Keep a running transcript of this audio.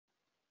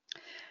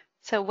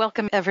So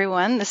welcome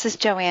everyone. This is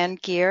Joanne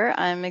Geer.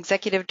 I'm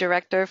Executive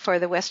Director for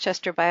the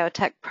Westchester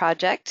Biotech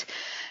Project.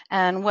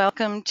 And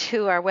welcome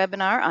to our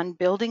webinar on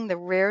building the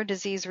rare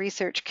disease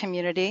research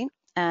community.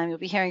 And you'll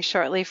be hearing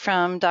shortly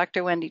from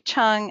Dr. Wendy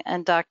Chung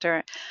and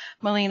Dr.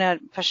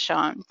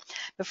 Molina-Pachon.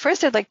 But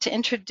first I'd like to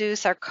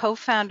introduce our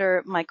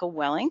co-founder, Michael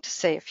Welling, to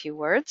say a few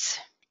words.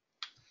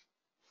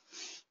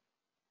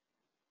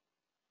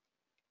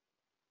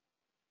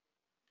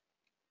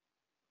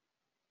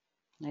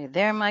 Are you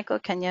there, Michael?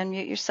 Can you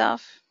unmute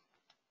yourself?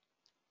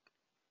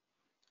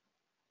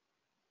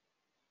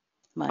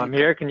 Michael. I'm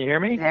here. Can you hear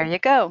me? There you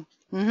go.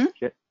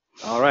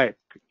 All right.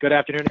 Good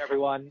afternoon,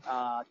 everyone.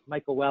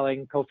 Michael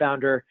Welling,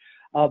 co-founder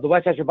of the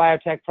Westchester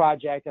Biotech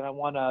Project, and I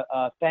want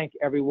to thank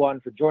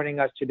everyone for joining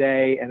us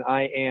today. And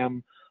I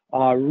am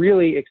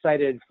really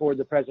excited for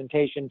the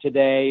presentation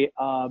today,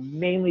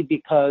 mainly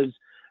because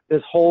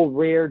this whole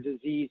rare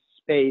disease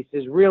space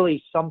is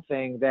really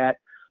something that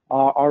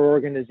our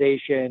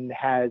organization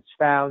has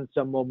found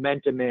some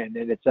momentum in,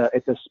 and it's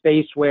a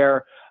space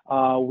where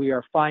we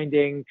are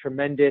finding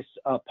tremendous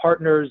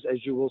partners,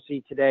 as you will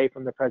see today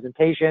from the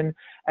presentation,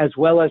 as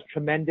well as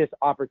tremendous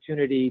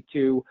opportunity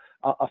to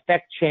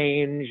affect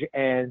change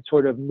and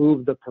sort of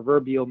move the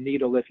proverbial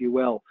needle, if you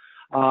will.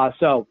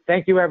 So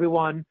thank you,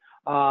 everyone.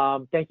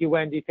 Thank you,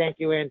 Wendy. Thank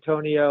you,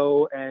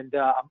 Antonio. And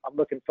I'm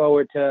looking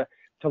forward to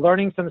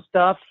learning some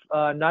stuff,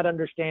 not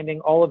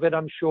understanding all of it,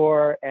 I'm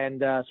sure,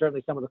 and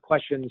certainly some of the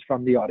questions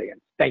from the audience.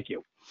 Thank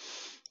you.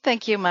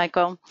 Thank you,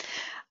 Michael.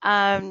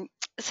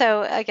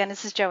 So again,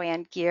 this is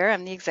Joanne Geer.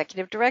 I'm the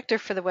Executive Director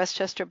for the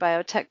Westchester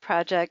Biotech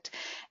Project.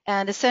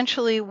 And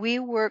essentially, we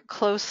work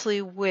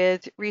closely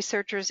with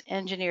researchers,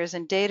 engineers,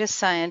 and data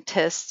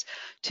scientists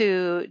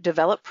to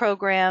develop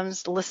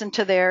programs, listen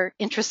to their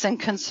interests and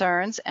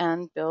concerns,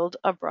 and build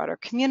a broader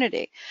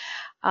community.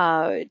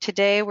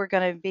 Today, we're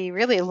going to be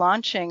really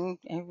launching,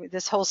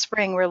 this whole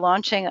spring, we're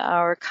launching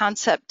our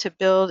concept to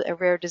build a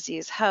rare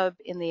disease hub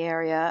in the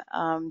area,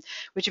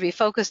 which will be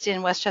focused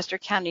in Westchester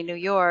County, New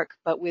York,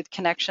 but with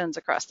connections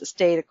across the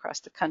state, across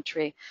the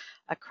country,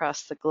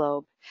 across the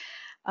globe.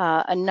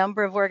 A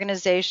number of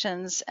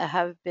organizations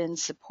have been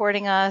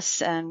supporting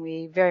us, and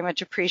we very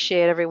much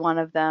appreciate every one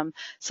of them.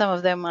 Some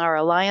of them are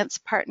alliance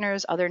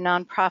partners, other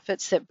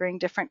nonprofits that bring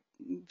different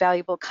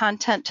valuable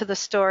content to the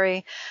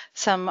story.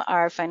 Some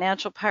are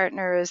financial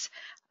partners.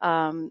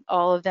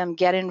 All of them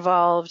get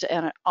involved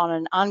on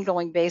an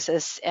ongoing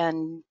basis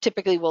and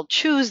typically will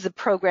choose the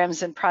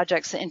programs and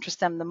projects that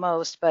interest them the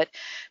most. But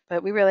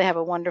we really have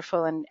a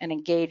wonderful and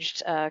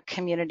engaged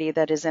community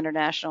that is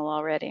international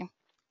already.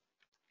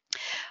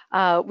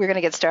 We're going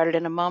to get started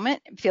in a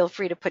moment. Feel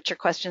free to put your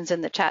questions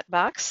in the chat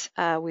box.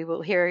 We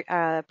will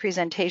hear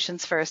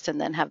presentations first and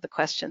then have the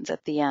questions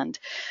at the end.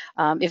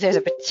 If there's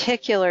a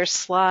particular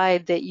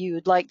slide that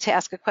you'd like to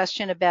ask a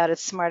question about,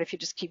 it's smart if you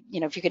just keep,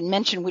 if you can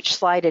mention which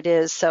slide it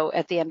is, so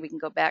at the end we can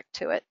go back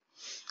to it.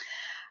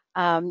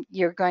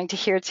 You're going to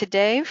hear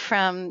today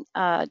from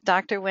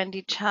Dr.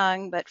 Wendy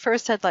Chung, but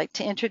first I'd like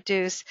to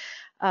introduce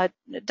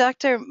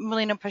Dr.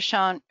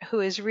 Molina-Pachon,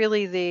 who is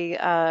really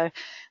the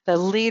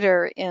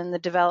leader in the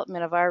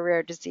development of our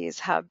rare disease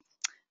hub.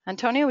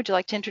 Antonio, would you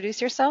like to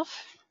introduce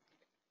yourself?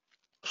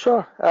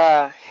 Sure.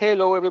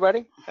 Hello,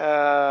 everybody.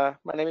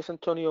 My name is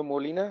Antonio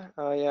Molina.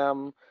 I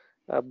am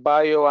a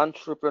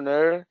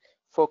bio-entrepreneur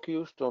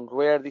focused on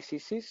rare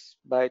diseases.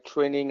 By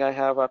training, I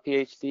have a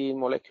Ph.D. in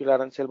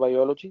molecular and cell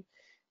biology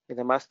and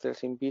a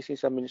master's in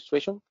business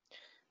administration.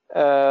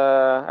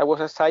 I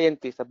was a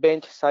scientist, a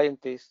bench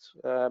scientist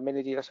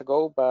many years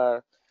ago,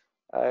 but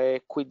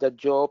I quit that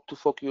job to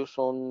focus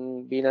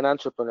on being an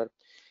entrepreneur.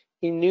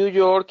 In New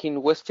York,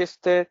 in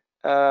Westchester,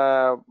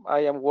 I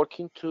am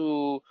working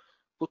to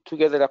put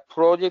together a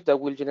project that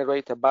will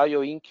generate a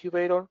bio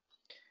incubator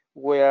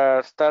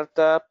where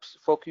startups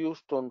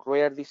focused on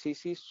rare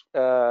diseases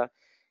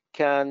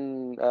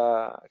can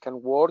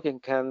work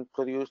and can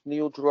produce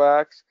new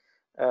drugs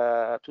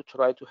to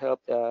try to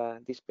help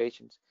these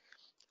patients.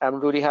 I'm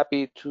really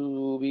happy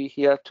to be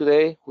here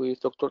today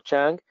with Dr.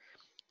 Chung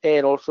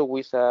and also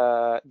with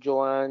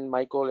Joanne,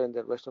 Michael, and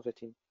the rest of the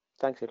team.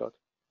 Thanks a lot.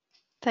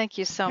 Thank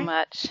you so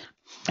much.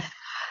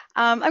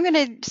 I'm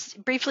going to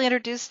briefly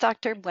introduce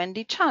Dr.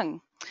 Wendy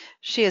Chung.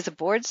 She is a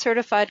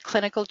board-certified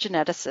clinical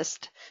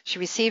geneticist. She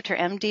received her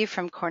MD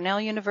from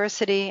Cornell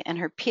University and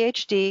her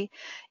PhD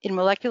in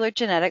molecular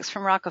genetics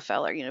from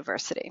Rockefeller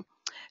University.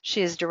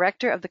 She is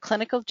director of the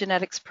clinical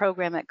genetics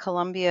program at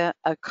Columbia,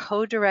 a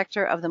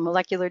co-director of the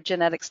molecular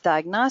genetics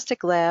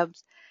diagnostic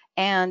labs,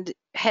 and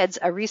heads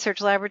a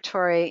research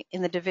laboratory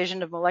in the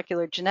Division of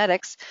Molecular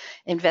Genetics,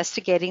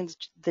 investigating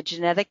the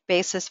genetic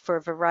basis for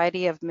a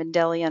variety of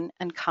Mendelian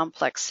and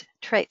complex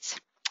traits.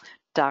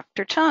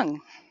 Dr.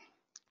 Chung.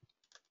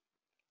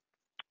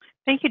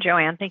 Thank you,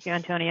 Joanne. Thank you,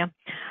 Antonio.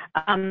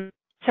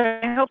 So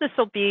I hope this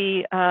will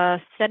be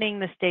setting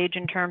the stage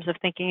in terms of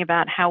thinking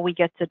about how we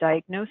get to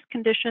diagnose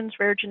conditions,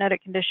 rare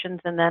genetic conditions,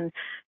 and then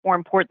more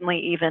importantly,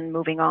 even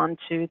moving on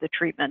to the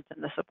treatment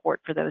and the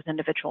support for those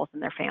individuals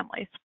and their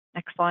families.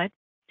 Next slide.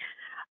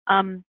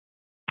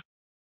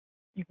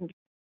 You can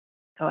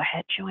go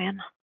ahead, Joanne.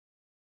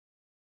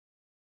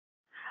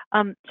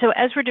 So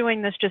as we're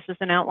doing this, just as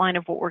an outline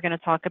of what we're going to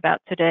talk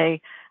about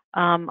today,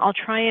 I'll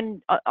try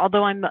and,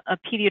 although I'm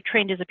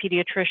trained as a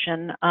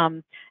pediatrician,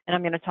 and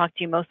I'm going to talk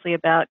to you mostly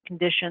about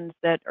conditions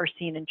that are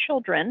seen in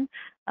children,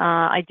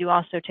 I do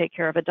also take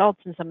care of adults,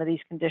 and some of these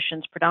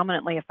conditions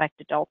predominantly affect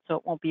adults, so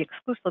it won't be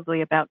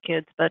exclusively about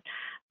kids, but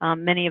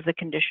many of the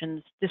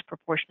conditions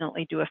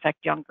disproportionately do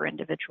affect younger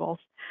individuals.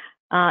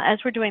 As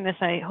we're doing this,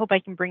 I hope I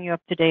can bring you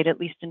up to date, at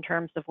least in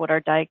terms of what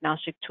our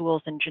diagnostic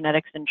tools in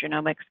genetics and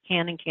genomics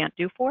can and can't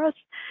do for us.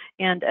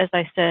 And as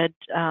I said,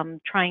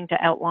 trying to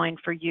outline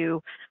for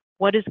you,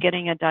 what does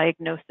getting a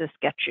diagnosis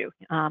get you?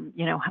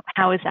 You know,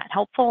 how is that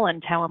helpful,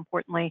 and how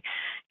importantly,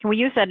 can we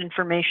use that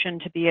information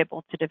to be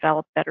able to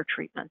develop better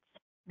treatments?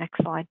 Next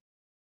slide.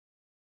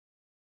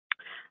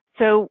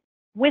 So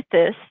with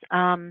this,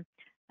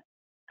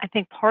 I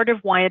think part of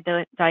why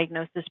a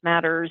diagnosis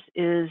matters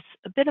is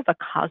a bit of a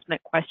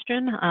cosmic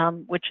question,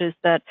 which is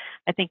that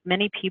I think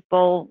many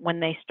people, when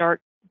they start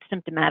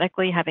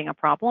symptomatically having a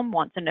problem,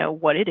 want to know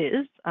what it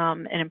is,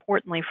 and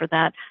importantly for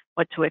that,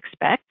 what to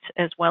expect,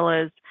 as well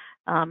as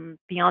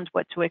beyond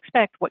what to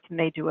expect, what can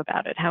they do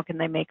about it? How can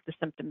they make the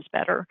symptoms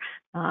better?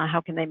 How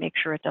can they make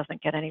sure it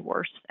doesn't get any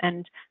worse?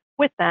 And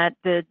with that,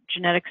 the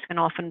genetics can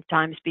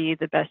oftentimes be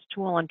the best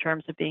tool in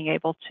terms of being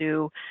able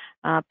to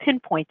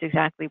pinpoint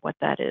exactly what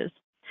that is.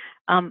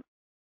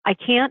 I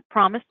can't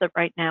promise that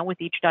right now with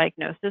each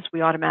diagnosis,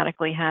 we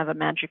automatically have a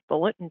magic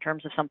bullet in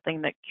terms of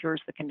something that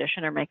cures the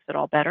condition or makes it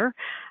all better.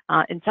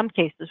 In some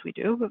cases we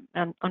do,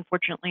 but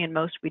unfortunately in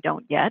most we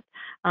don't yet.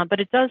 But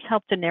it does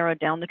help to narrow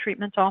down the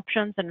treatment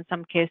options, and in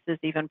some cases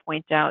even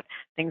point out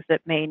things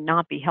that may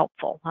not be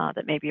helpful,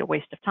 that may be a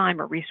waste of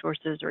time or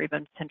resources, or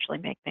even potentially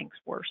make things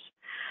worse.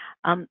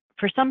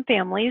 For some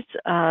families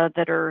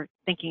that are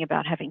thinking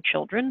about having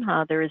children,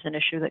 there is an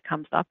issue that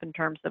comes up in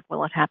terms of,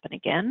 will it happen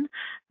again?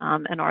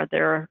 And are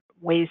there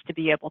ways to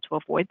be able to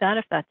avoid that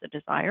if that's a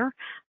desire?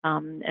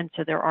 And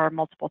so there are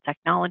multiple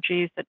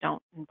technologies that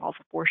don't involve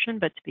abortion,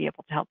 but to be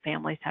able to help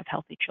families have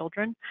healthy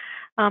children.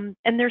 And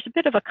there's a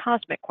bit of a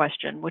cosmic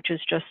question, which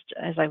is just,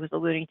 as I was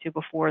alluding to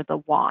before,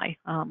 the why.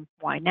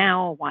 Why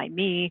now? Why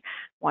me?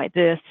 Why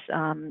this?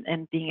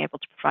 And being able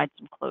to provide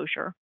some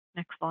closure.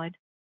 Next slide.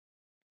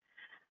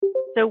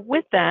 So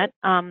with that,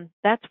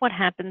 that's what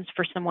happens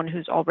for someone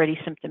who's already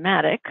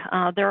symptomatic.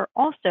 There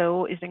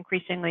also is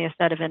increasingly a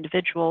set of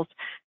individuals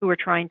who are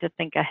trying to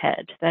think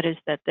ahead. That is,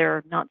 that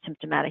they're not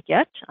symptomatic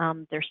yet,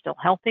 they're still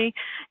healthy,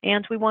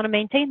 and we want to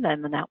maintain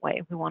them in that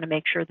way. We want to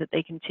make sure that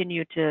they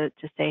continue to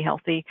stay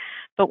healthy.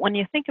 But when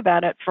you think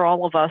about it, for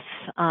all of us,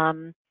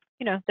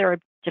 you know, there are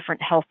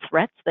different health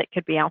threats that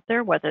could be out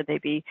there, whether they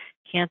be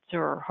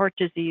cancer or heart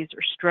disease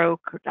or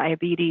stroke or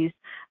diabetes.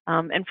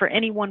 And for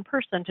any one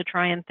person to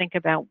try and think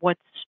about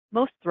what's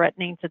most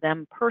threatening to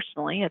them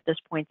personally at this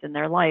point in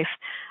their life,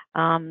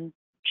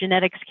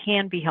 genetics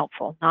can be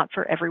helpful, not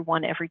for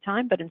everyone every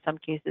time, but in some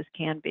cases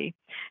can be.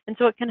 And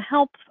so it can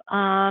help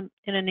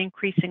in an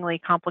increasingly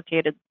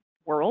complicated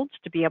world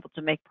to be able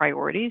to make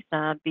priorities,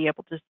 be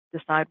able to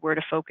decide where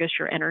to focus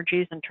your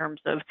energies in terms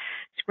of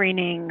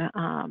screening,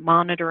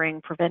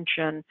 monitoring,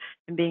 prevention,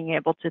 and being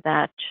able to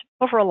that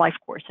over a life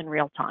course in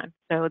real time.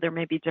 So there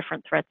may be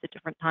different threats at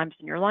different times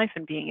in your life,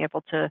 and being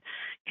able to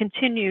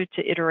continue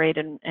to iterate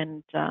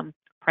and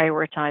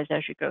prioritize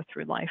as you go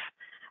through life.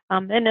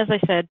 And as I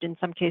said, in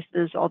some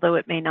cases, although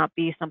it may not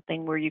be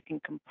something where you can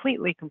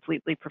completely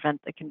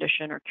prevent the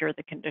condition or cure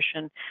the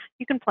condition,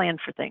 you can plan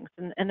for things.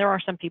 And there are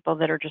some people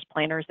that are just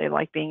planners. They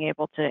like being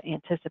able to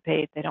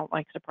anticipate. They don't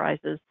like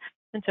surprises.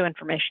 And so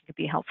information could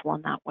be helpful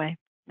in that way.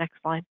 Next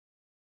slide.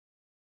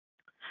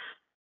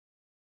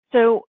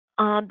 So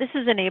this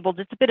is enabled,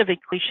 it's a bit of a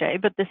cliche,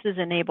 but this is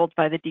enabled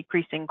by the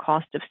decreasing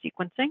cost of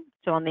sequencing.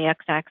 So on the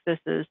x-axis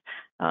is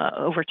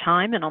over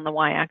time, and on the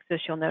y-axis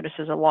you'll notice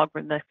is a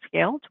logarithmic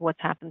scale to what's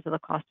happened to the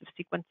cost of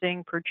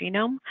sequencing per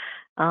genome.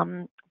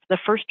 The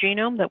first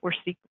genome that was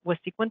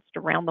sequenced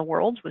around the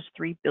world was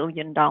 $3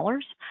 billion.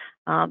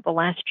 The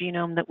last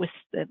genome that was,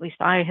 at least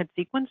I had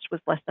sequenced,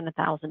 was less than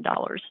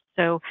 $1,000.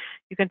 So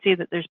you can see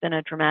that there's been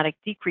a dramatic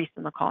decrease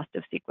in the cost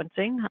of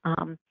sequencing.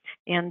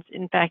 And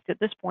in fact, at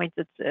this point,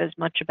 it's as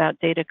much about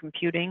data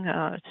computing,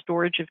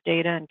 storage of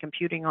data and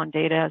computing on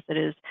data as it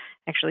is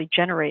actually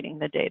generating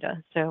the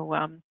data.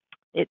 So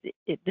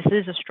this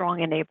is a strong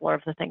enabler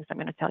of the things I'm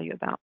going to tell you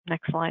about.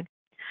 Next slide.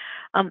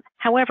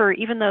 However,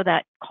 even though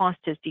that cost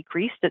has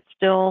decreased, it's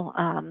still,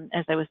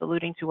 as I was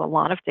alluding to, a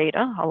lot of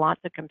data, a lot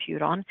to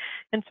compute on.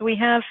 And so we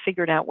have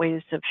figured out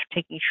ways of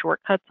taking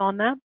shortcuts on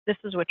that. This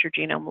is what your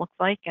genome looks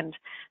like, and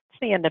it's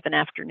the end of an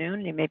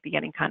afternoon. You may be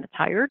getting kind of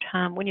tired.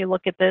 When you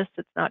look at this,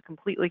 it's not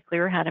completely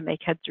clear how to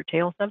make heads or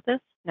tails of this.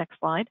 Next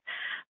slide.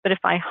 But if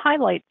I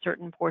highlight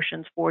certain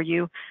portions for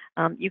you,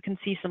 you can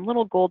see some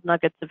little gold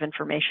nuggets of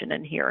information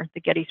in here,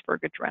 the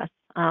Gettysburg Address.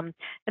 And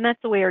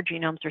that's the way our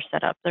genomes are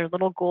set up. They're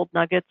little gold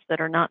nuggets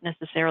that are not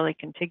necessarily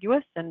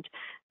contiguous, and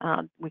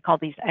we call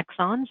these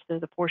exons. They're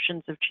the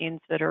portions of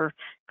genes that are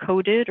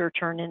coded or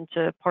turn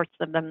into parts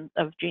of them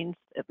of genes,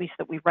 at least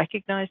that we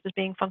recognize as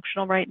being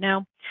functional right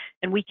now.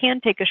 And we can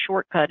take a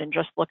shortcut and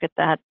just look at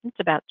that, it's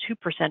about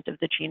 2% of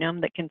the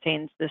genome that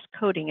contains this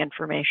coding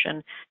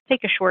information.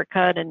 Take a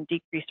shortcut and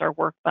decrease our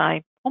work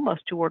by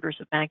almost 2 orders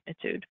of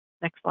magnitude.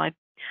 Next slide.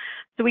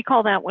 So we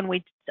call that, when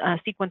we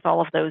sequence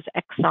all of those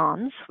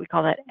exons, we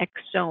call that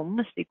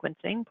exome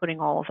sequencing, putting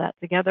all of that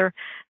together.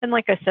 And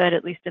like I said,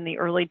 at least in the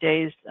early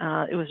days,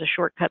 it was a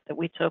shortcut that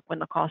we took when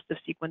the cost of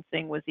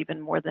sequencing was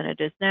even more than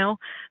it is now.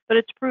 But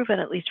it's proven,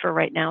 at least for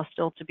right now,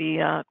 still to be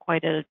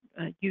quite a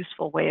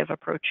useful way of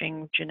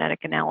approaching genetic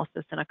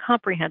analysis in a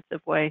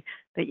comprehensive way,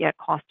 but yet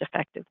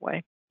cost-effective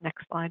way.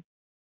 Next slide.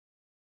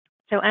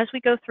 So as we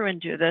go through and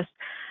do this,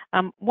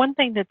 one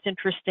thing that's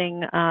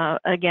interesting,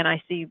 again,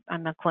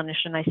 I'm a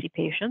clinician, I see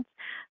patients.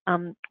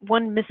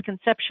 One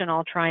misconception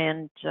I'll try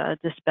and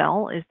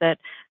dispel is that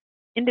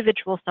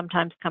individuals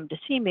sometimes come to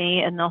see me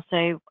and they'll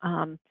say,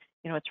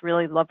 it's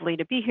really lovely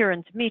to be here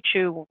and to meet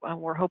you.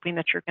 We're hoping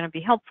that you're going to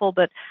be helpful,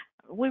 but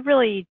we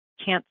really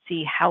can't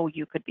see how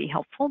you could be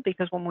helpful,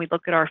 because when we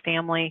look at our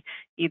family,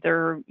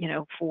 either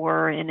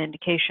for an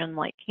indication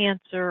like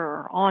cancer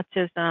or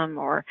autism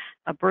or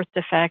a birth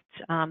defect,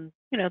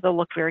 they'll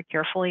look very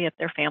carefully at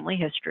their family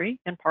history,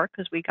 in part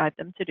because we guide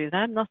them to do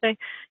that, and they'll say,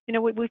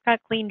 we've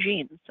got clean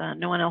genes.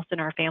 No one else in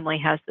our family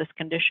has this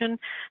condition,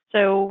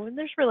 so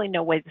there's really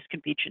no way this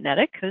could be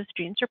genetic because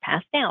genes are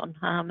passed down,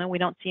 and we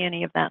don't see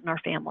any of that in our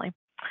family.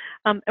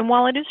 And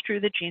while it is true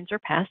that genes are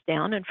passed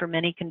down, and for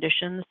many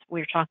conditions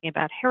we're talking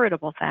about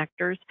heritable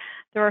factors,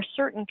 there are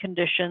certain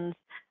conditions,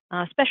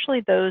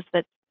 especially those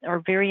that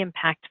are very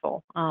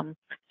impactful.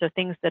 So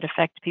things that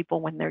affect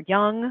people when they're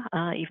young,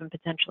 even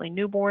potentially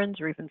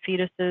newborns or even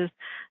fetuses,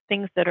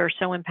 things that are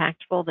so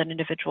impactful that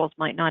individuals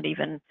might not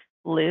even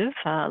live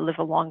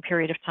a long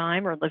period of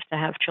time or live to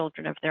have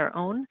children of their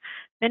own.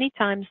 Many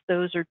times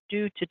those are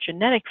due to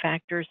genetic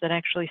factors that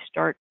actually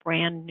start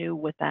brand new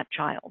with that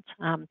child.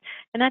 And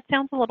that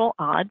sounds a little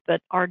odd,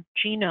 but our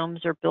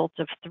genomes are built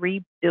of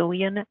 3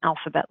 billion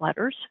alphabet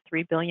letters,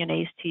 3 billion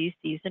A's, T's,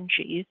 C's, and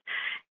G's.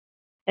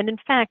 And in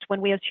fact,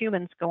 when we as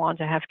humans go on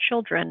to have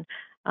children,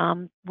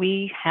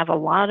 we have a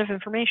lot of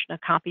information to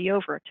copy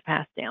over to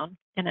pass down.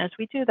 And as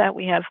we do that,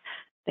 we have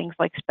things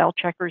like spell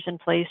checkers in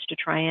place to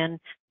try and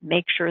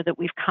make sure that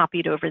we've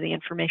copied over the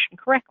information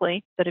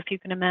correctly. But if you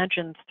can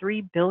imagine,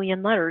 3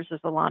 billion letters is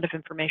a lot of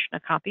information to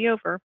copy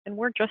over, and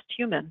we're just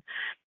human.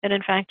 And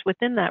in fact,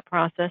 within that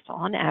process,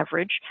 on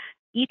average,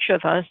 each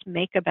of us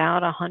make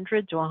about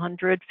 100 to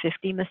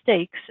 150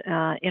 mistakes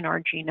in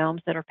our genomes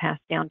that are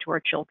passed down to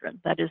our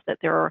children. That is, that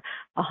there are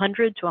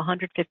 100 to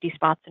 150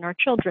 spots in our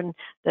children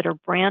that are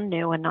brand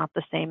new and not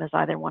the same as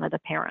either one of the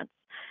parents.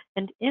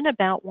 And in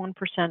about 1%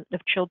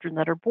 of children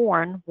that are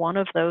born, one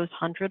of those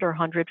 100 or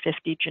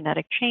 150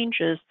 genetic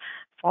changes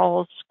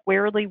falls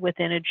squarely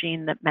within a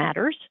gene that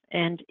matters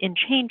and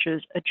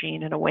changes a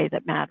gene in a way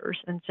that matters.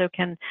 And so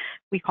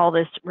we call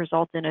this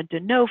result in a de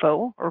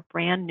novo, or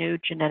brand new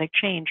genetic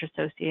change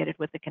associated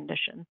with the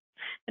condition.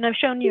 And I've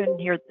shown you in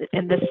here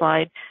in this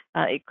slide,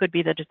 it could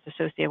be that it's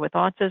associated with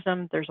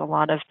autism. There's a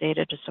lot of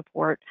data to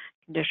support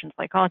conditions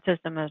like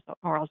autism,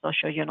 or as I'll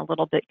show you in a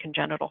little bit,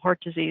 congenital heart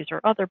disease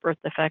or other birth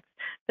defects,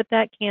 but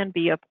that can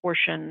be a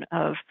portion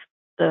of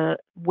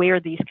where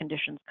these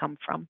conditions come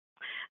from.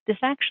 This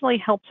actually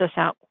helps us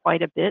out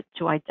quite a bit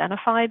to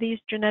identify these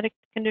genetic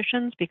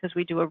conditions, because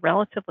we do a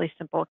relatively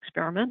simple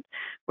experiment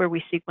where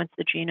we sequence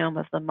the genome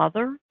of the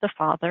mother, the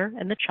father,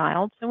 and the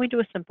child, and we do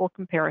a simple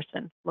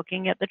comparison,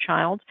 looking at the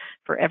child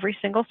for every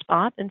single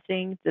spot and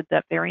seeing, did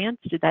that variance,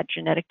 did that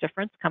genetic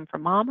difference come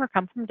from mom or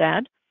come from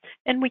dad?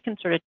 And we can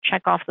sort of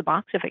check off the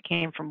box if it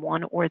came from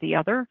one or the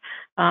other,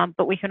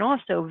 but we can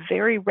also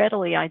very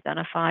readily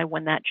identify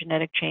when that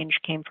genetic change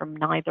came from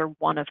neither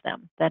one of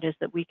them. That is,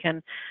 that we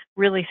can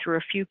really, through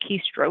a few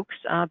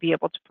keystrokes, be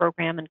able to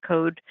program and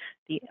code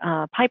the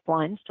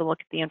pipelines to look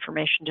at the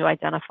information to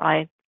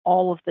identify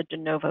all of the de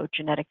novo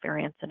genetic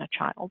variants in a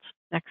child.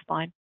 Next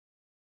slide.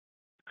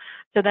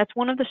 So that's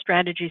one of the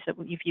strategies that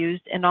we've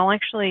used, and I'll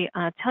actually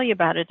tell you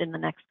about it in the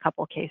next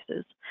couple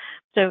cases.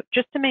 So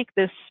just to make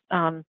this,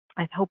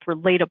 I hope,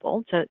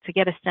 relatable, to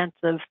get a sense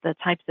of the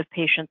types of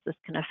patients this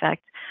can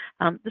affect.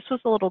 This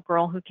was a little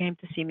girl who came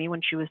to see me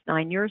when she was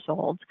 9 years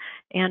old,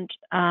 and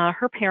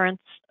her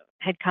parents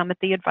had come at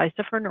the advice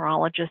of her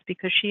neurologist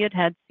because she had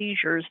had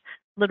seizures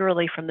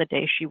literally from the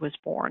day she was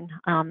born.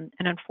 And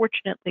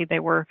unfortunately, they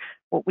were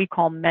what we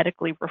call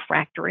medically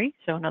refractory.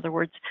 So in other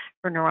words,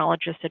 her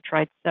neurologist had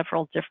tried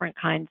several different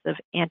kinds of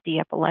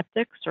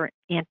anti-epileptics or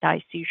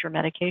anti-seizure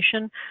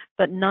medication,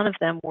 but none of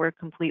them were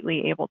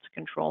completely able to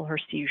control her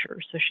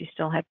seizures. So she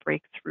still had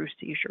breakthrough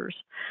seizures.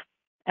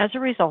 As a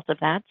result of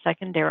that,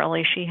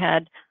 secondarily, she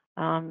had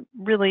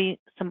really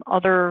some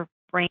other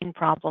brain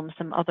problems,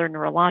 some other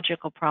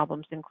neurological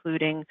problems,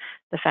 including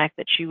the fact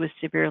that she was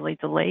severely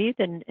delayed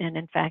and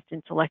in fact,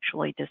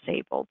 intellectually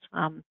disabled.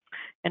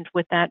 And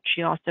with that,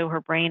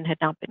 her brain had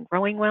not been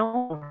growing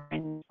well.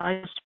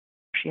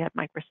 She had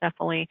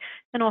microcephaly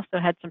and also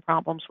had some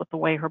problems with the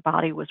way her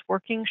body was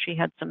working. She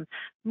had some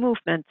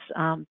movements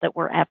that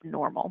were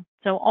abnormal.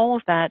 So all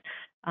of that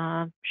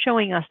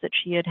showing us that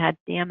she had had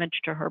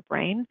damage to her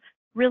brain,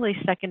 really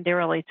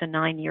secondarily to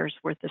 9 years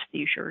worth of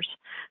seizures.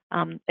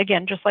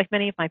 Again, just like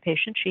many of my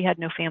patients, she had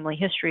no family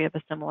history of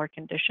a similar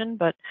condition,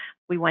 but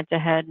we went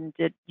ahead and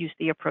did use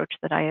the approach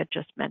that I had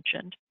just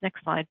mentioned.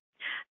 Next slide.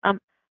 Um,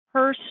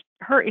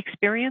 her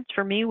experience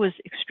for me was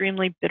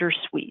extremely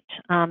bittersweet.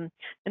 And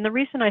the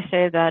reason I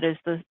say that is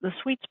the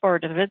sweet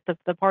part of it,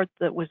 the part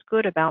that was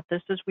good about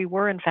this is we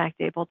were in fact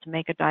able to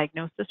make a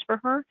diagnosis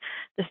for her.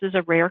 This is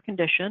a rare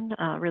condition,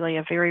 really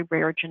a very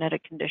rare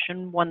genetic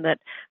condition, one that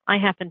I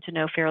happen to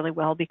know fairly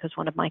well because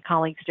one of my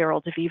colleagues,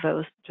 Daryl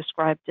DeVivo,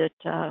 described it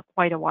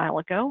quite a while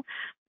ago.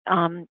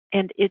 And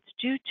it's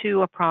due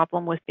to a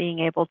problem with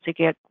being able to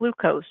get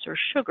glucose or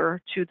sugar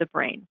to the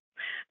brain.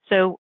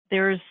 So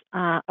there's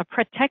a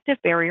protective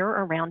barrier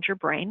around your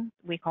brain.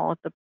 We call it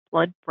the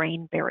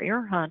blood-brain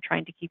barrier,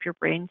 trying to keep your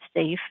brain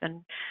safe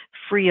and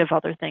free of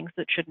other things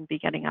that shouldn't be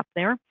getting up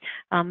there.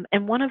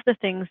 And one of the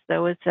things,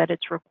 though, is that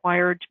it's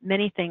required,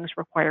 many things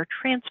require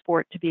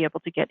transport to be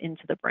able to get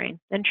into the brain.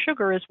 And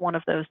sugar is one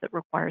of those that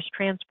requires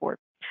transport.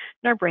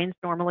 And our brains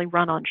normally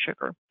run on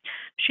sugar.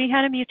 She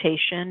had a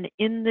mutation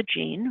in the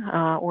gene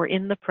or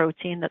in the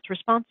protein that's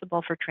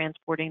responsible for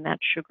transporting that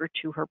sugar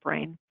to her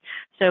brain.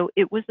 So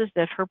it was as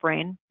if her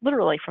brain,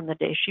 literally from the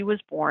day she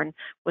was born,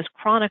 was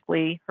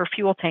chronically, her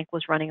fuel tank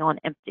was running on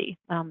empty.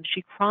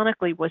 She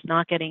chronically was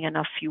not getting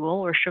enough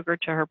fuel or sugar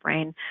to her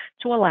brain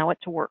to allow it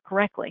to work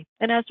correctly.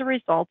 And as a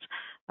result,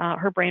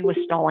 her brain was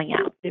stalling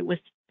out. It was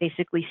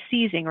basically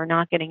seizing or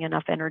not getting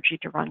enough energy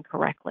to run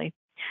correctly.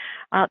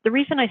 The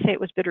reason I say it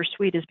was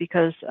bittersweet is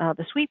because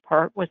the sweet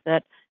part was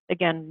that,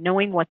 again,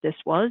 knowing what this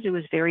was, it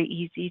was very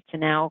easy to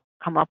now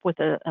come up with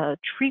a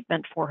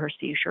treatment for her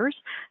seizures,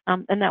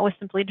 and that was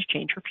simply to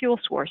change her fuel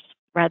source.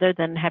 Rather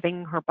than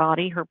having her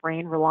body, her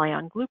brain rely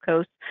on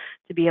glucose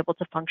to be able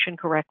to function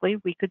correctly,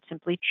 we could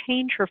simply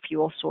change her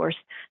fuel source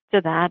to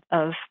that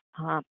of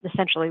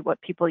essentially what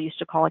people used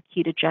to call a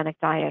ketogenic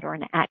diet or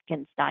an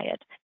Atkins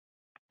diet.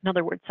 In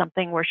other words,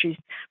 something where she's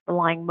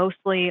relying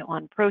mostly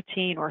on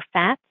protein or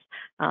fats,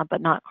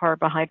 but not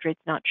carbohydrates,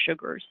 not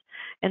sugars.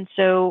 And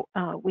so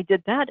we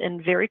did that,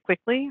 and very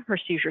quickly her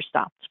seizure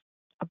stopped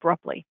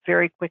abruptly,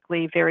 very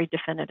quickly, very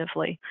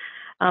definitively.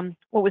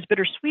 What was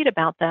bittersweet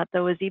about that,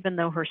 though, is even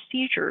though her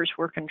seizures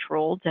were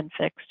controlled and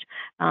fixed,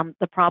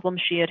 the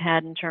problems she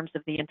had in terms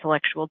of the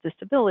intellectual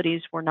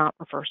disabilities were not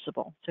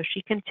reversible. So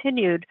she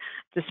continued,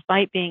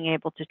 despite being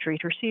able to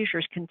treat her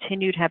seizures,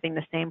 continued having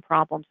the same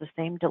problems, the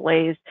same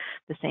delays,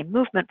 the same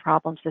movement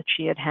problems that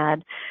she had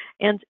had.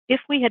 And if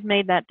we had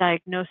made that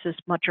diagnosis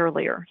much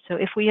earlier, so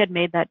if we had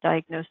made that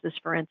diagnosis,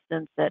 for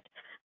instance, at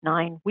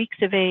 9 weeks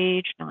of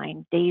age,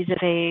 9 days of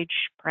age,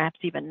 perhaps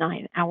even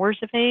 9 hours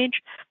of age,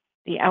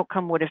 the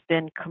outcome would have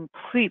been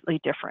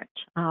completely different.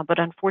 But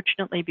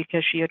unfortunately,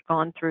 because she had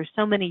gone through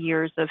so many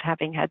years of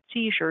having had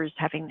seizures,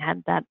 having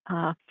had that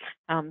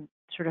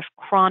sort of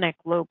chronic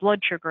low blood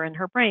sugar in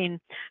her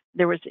brain,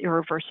 there was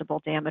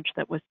irreversible damage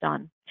that was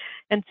done.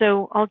 And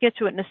so I'll get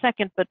to it in a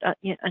second, but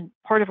and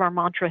part of our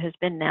mantra has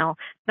been now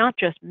not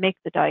just make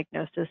the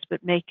diagnosis,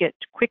 but make it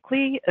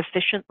quickly,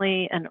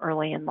 efficiently, and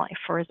early in life,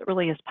 or as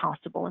early as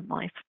possible in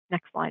life.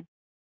 Next slide.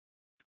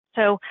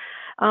 So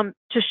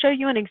to show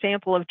you an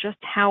example of just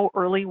how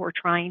early we're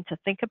trying to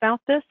think about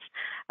this,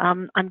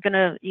 I'm going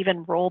to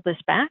even roll this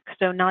back.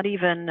 So not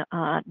even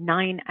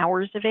 9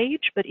 hours of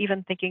age, but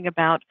even thinking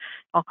about,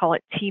 I'll call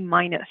it T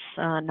minus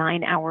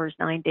 9 hours,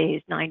 9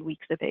 days, 9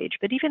 weeks of age,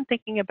 but even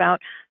thinking about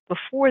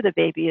before the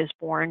baby is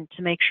born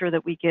to make sure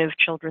that we give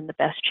children the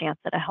best chance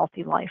at a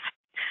healthy life.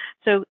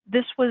 So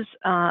this was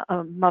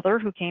a mother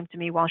who came to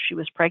me while she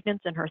was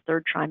pregnant in her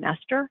 3rd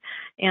trimester,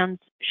 and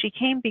she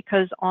came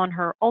because on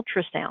her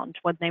ultrasound,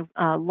 when they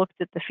looked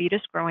at the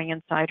fetus growing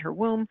inside her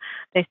womb,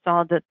 they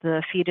saw that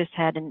the fetus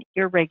had an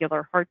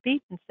irregular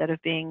heartbeat. Instead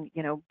of being,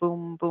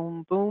 boom,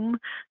 boom, boom,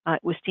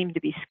 it seemed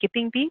to be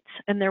skipping beats,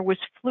 and there was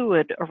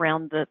fluid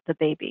around the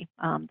baby,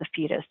 the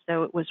fetus.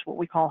 So it was what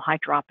we call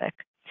hydropic.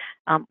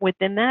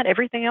 Within that,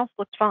 everything else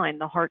looked fine.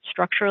 The heart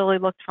structurally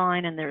looked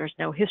fine, and there's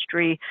no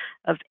history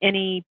of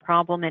any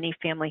problem, any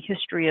family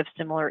history of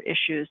similar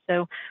issues.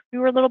 So we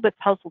were a little bit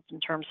puzzled in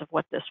terms of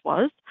what this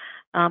was.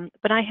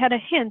 But I had a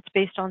hint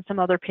based on some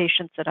other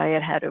patients that I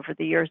had had over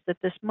the years that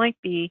this might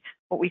be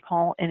what we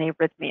call an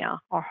arrhythmia,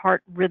 or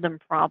heart rhythm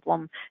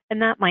problem, and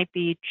that might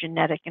be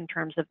genetic in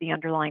terms of the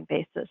underlying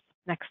basis.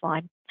 Next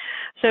slide.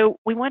 So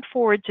we went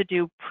forward to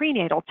do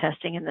prenatal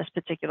testing in this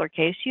particular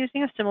case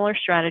using a similar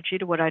strategy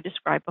to what I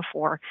described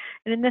before.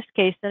 And in this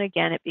case, then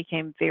again, it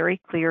became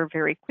very clear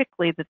very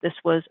quickly that this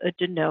was a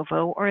de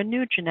novo or a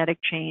new genetic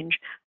change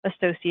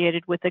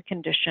associated with a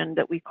condition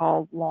that we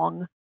call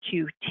long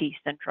QT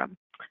syndrome.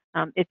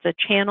 It's a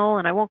channel,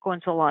 and I won't go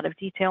into a lot of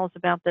details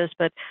about this,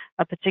 but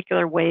a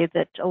particular way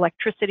that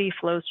electricity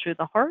flows through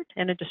the heart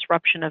and a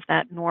disruption of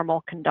that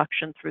normal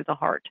conduction through the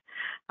heart.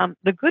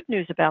 The good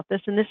news about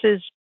this, and this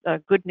is a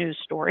good news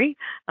story.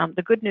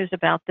 The good news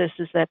about this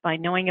is that by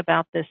knowing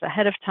about this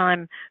ahead of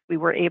time, we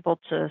were able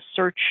to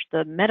search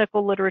the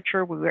medical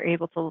literature. We were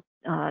able to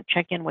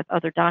check in with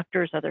other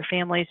doctors, other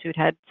families who'd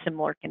had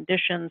similar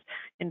conditions.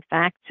 In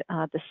fact,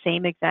 the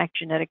same exact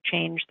genetic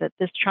change that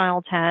this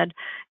child had,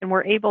 and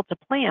we're able to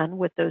plan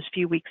with those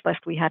few weeks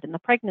left we had in the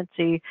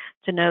pregnancy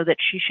to know that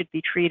she should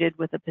be treated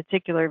with a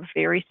particular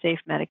very safe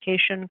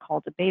medication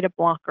called a beta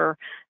blocker,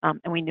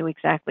 and we knew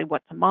exactly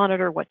what to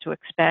monitor, what to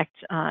expect,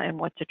 and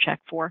what to check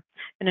for.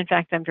 And in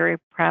fact, I'm very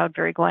proud,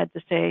 very glad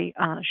to say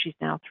she's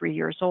now 3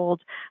 years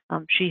old.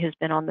 She has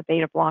been on the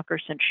beta blocker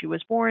since she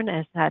was born,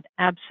 has had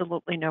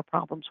absolutely no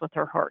problems with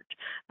her heart,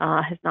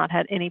 has not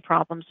had any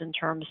problems in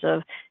terms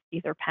of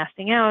either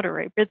passing out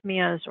or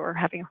arrhythmias or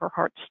having her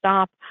heart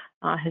stop,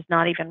 has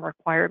not even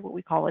required what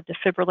we call a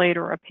defibrillator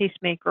or a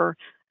pacemaker,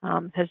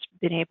 has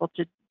been able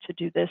to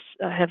do this,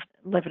 have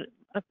lived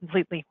a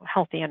completely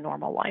healthy and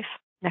normal life.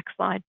 Next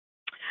slide.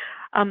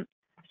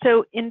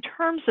 So in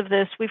terms of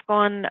this, we've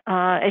gone,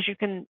 as you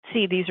can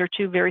see, these are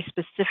two very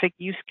specific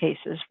use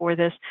cases for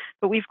this,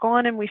 but we've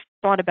gone and we've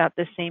thought about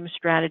the same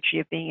strategy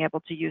of being able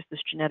to use this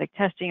genetic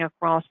testing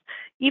across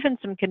even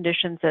some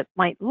conditions that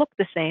might look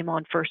the same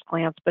on first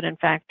glance, but in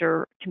fact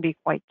can be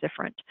quite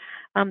different.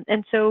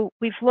 And so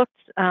we've looked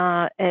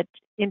at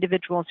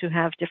individuals who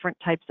have different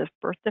types of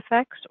birth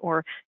defects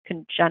or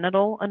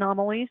congenital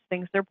anomalies,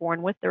 things they're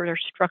born with, they're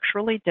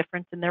structurally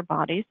different in their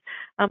bodies.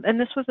 And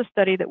this was a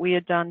study that we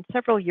had done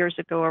several years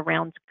ago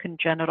around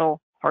congenital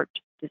heart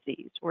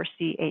disease, or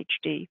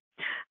CHD.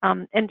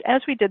 And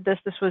as we did this,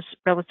 this was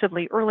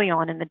relatively early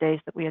on in the days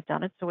that we had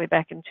done it, so way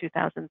back in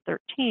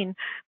 2013,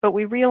 but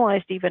we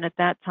realized even at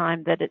that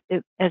time that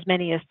as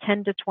many as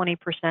 10 to 20%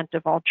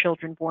 of all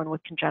children born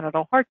with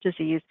congenital heart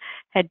disease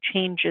had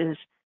changes,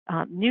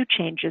 new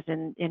changes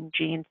in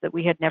genes that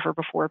we had never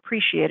before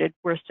appreciated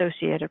were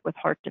associated with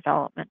heart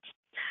development.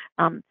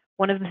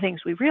 One of the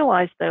things we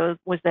realized, though,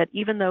 was that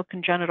even though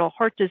congenital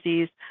heart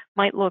disease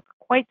might look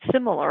quite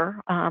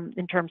similar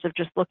in terms of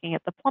just looking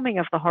at the plumbing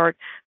of the heart,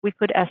 we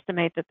could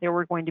estimate that there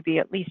were going to be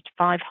at least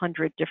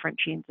 500 different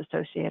genes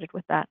associated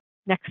with that.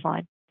 Next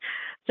slide.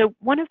 So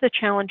one of the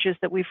challenges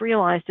that we've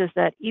realized is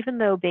that even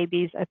though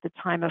babies at the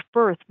time of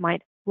birth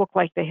might look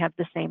like they have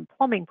the same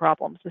plumbing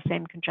problems, the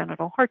same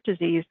congenital heart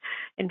disease,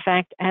 in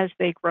fact, as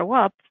they grow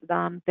up,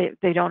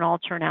 they don't all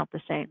turn out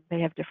the same.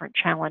 They have different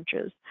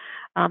challenges.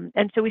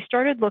 And so we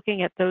started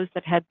looking at those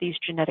that had these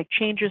genetic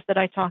changes that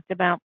I talked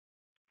about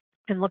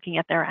and looking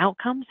at their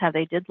outcomes, how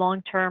they did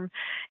long term.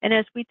 And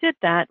as we did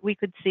that, we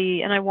could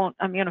see, and I'm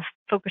going to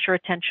focus your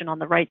attention on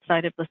the right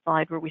side of the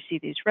slide where we see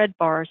these red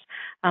bars.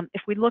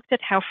 If we looked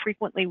at how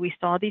frequently we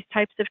saw these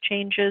types of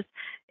changes,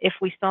 if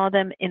we saw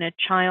them in a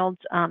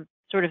child's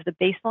sort of the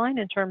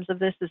baseline in terms of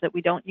this is that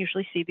we don't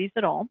usually see these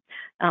at all.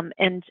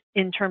 And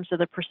in terms of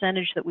the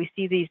percentage that we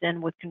see these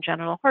in with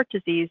congenital heart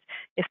disease,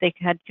 if they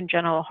had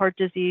congenital heart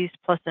disease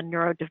plus a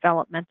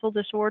neurodevelopmental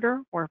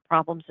disorder or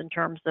problems in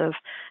terms of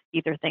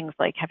either things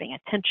like having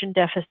attention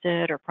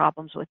deficit or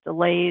problems with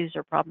delays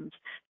or problems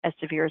as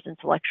severe as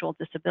intellectual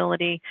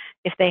disability,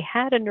 if they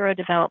had a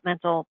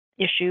neurodevelopmental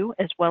issue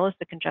as well as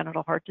the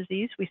congenital heart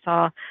disease, we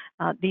saw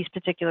these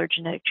particular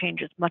genetic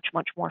changes much,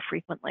 much more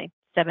frequently,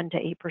 7 to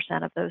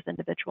 8% of those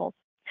individuals.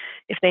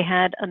 If they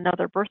had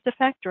another birth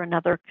defect or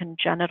another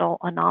congenital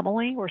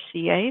anomaly or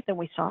CA, then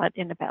we saw it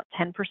in about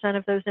 10%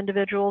 of those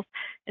individuals.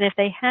 And if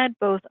they had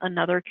both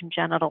another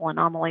congenital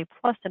anomaly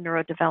plus a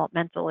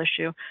neurodevelopmental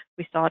issue,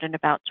 we saw it in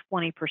about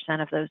 20%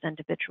 of those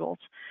individuals.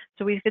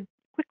 So we could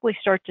quickly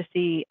start to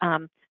see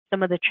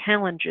some of the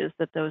challenges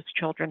that those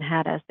children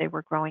had as they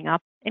were growing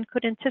up and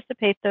could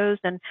anticipate those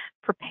and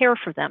prepare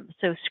for them.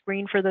 So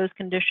screen for those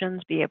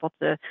conditions, be able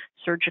to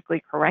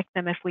surgically correct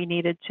them if we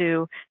needed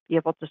to, be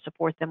able to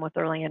support them with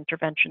early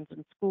interventions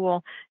in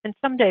school. And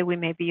someday we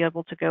may be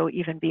able to go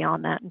even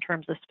beyond that in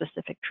terms of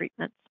specific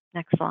treatments.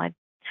 Next slide.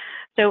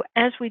 So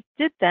as we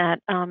did that,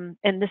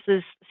 and this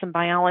is some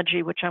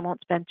biology, which I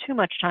won't spend too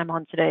much time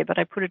on today, but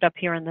I put it up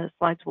here and the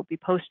slides will be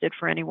posted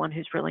for anyone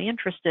who's really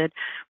interested.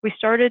 We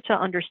started to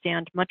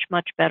understand much,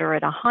 much better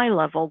at a high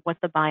level what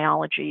the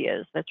biology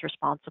is that's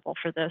responsible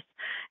for this.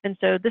 And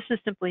so this is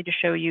simply to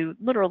show you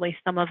literally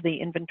some of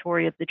the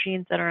inventory of the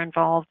genes that are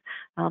involved,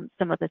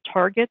 some of the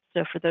targets.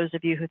 So for those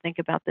of you who think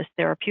about this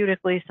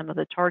therapeutically, some of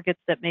the targets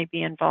that may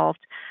be involved,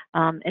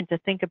 and to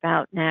think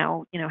about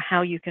now,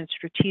 how you can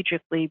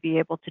strategically be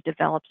able to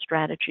develop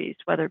strategies,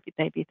 whether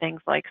they be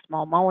things like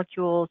small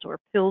molecules or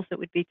pills that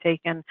would be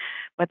taken,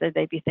 whether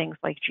they be things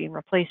like gene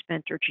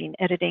replacement or gene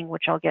editing,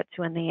 which I'll get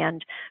to in the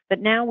end. But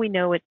now we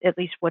know at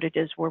least what it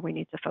is where we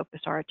need to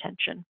focus our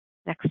attention.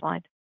 Next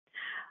slide.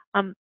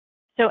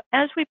 So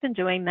as we've been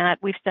doing that,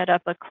 we've set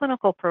up a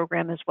clinical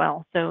program as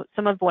well. So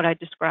some of what I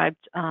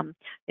described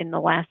in the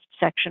last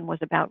section was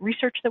about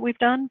research that we've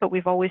done, but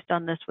we've always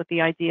done this with the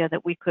idea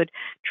that we could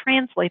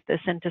translate this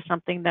into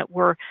something that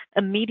were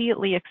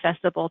immediately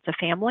accessible to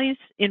families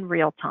in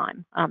real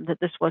time, that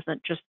this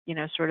wasn't just,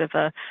 sort of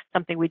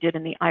something we did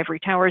in the ivory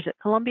towers at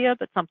Columbia,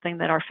 but something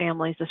that our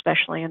families,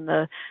 especially in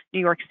the New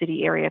York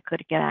City area,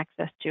 could get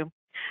access to.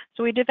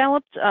 So we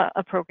developed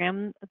a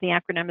program. The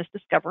acronym is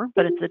DISCOVER,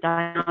 but it's a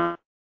diagnostics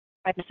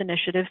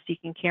initiative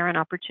seeking care and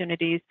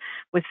opportunities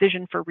with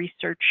vision for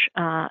research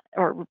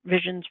or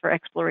visions for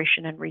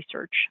exploration and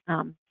research.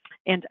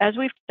 And as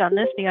we've done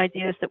this, the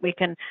idea is that we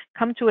can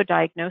come to a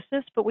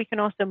diagnosis, but we can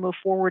also move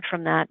forward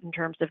from that in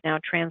terms of now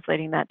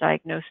translating that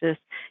diagnosis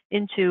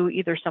into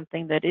either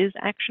something that is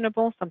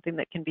actionable, something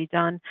that can be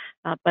done,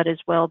 but as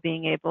well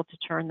being able to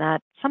turn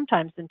that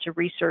sometimes into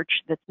research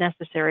that's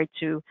necessary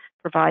to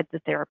provide the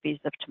therapies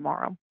of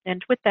tomorrow.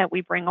 And with that,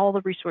 we bring all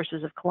the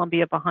resources of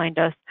Columbia behind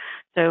us.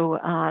 So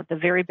the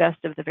very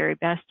best of the very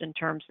best in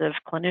terms of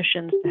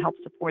clinicians to help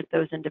support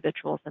those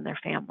individuals and their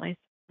families.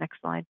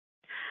 Next slide.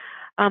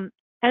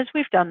 As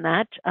we've done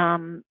that,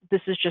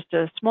 this is just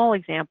a small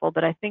example,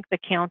 but I think the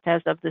count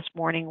as of this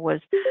morning was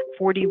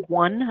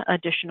 41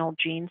 additional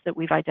genes that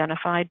we've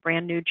identified,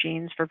 brand new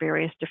genes for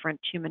various different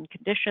human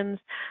conditions.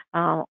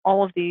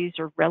 All of these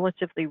are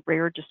relatively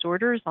rare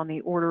disorders on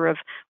the order of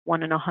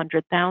 1 in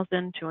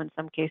 100,000 to, in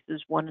some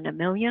cases, 1 in a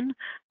million.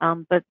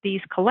 But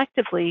these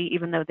collectively,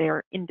 even though they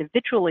are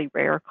individually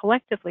rare,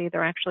 collectively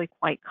they're actually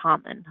quite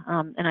common.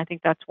 And I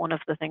think that's one of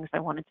the things I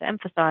wanted to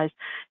emphasize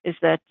is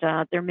that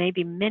there may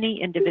be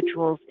many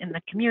individuals in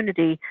the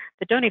community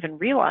that don't even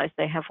realize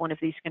they have one of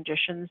these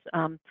conditions.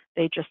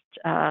 They just,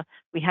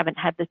 we haven't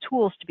had the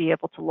tools to be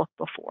able to look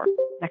before.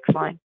 Next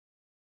slide.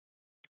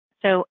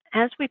 So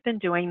as we've been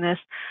doing this,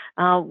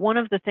 one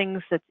of the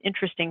things that's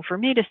interesting for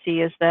me to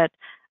see is that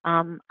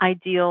I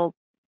deal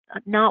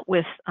not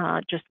with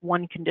just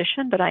one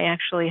condition, but I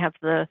actually have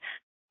the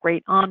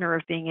great honor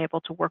of being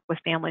able to work with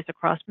families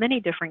across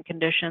many different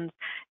conditions.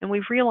 And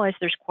we've realized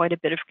there's quite a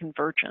bit of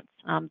convergence,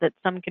 that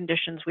some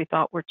conditions we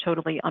thought were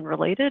totally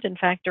unrelated, in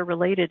fact, are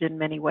related in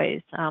many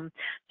ways.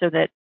 So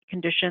that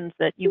conditions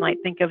that you might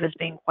think of as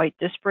being quite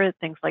disparate,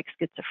 things like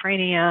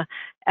schizophrenia,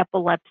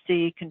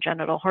 epilepsy,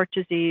 congenital heart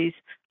disease,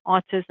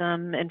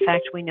 autism. In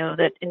fact, we know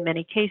that in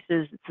many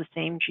cases, it's the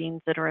same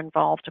genes that are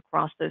involved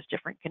across those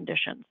different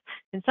conditions.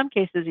 In some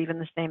cases, even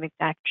the same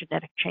exact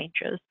genetic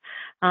changes.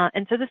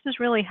 And so this has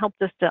really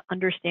helped us to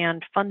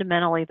understand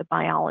fundamentally the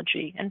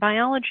biology. And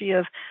biology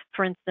of,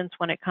 for instance,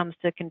 when it comes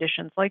to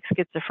conditions like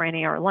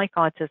schizophrenia or like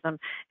autism,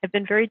 have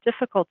been very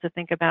difficult to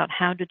think about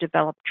how to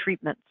develop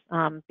treatments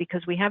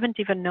because we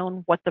haven't even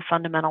known what the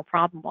fundamental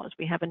problem was.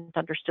 We haven't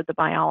understood the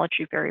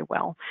biology very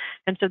well.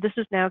 And so this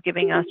is now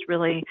giving us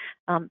really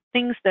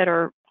things that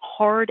are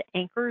hard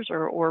anchors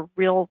or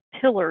real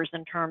pillars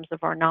in terms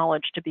of our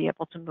knowledge to be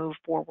able to move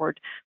forward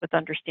with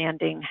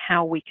understanding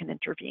how we can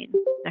intervene.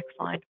 Next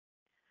slide.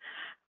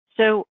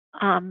 So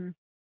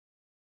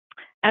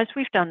as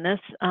we've done this,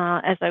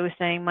 as I was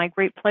saying, my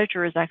great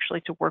pleasure is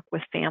actually to work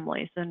with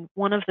families. And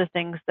one of the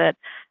things that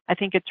I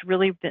think it's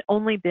really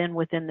only been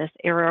within this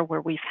era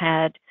where we've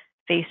had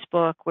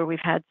Facebook, where we've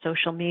had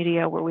social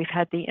media, where we've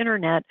had the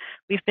internet,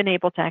 we've been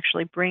able to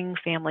actually bring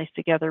families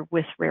together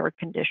with rare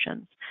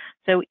conditions.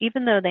 So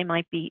even though they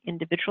might be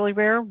individually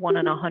rare, 1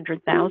 in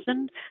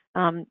 100,000,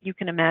 you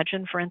can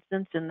imagine, for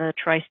instance, in the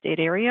tri-state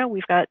area,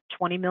 we've got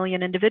 20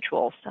 million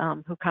individuals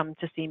who come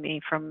to see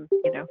me from,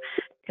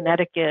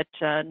 Connecticut,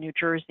 New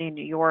Jersey,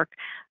 New York.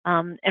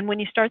 And when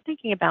you start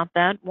thinking about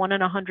that, 1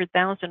 in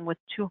 100,000 with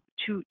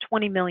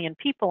 20 million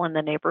people in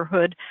the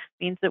neighborhood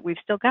means that we've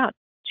still got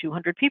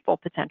 200 people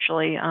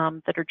potentially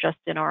that are just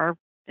in our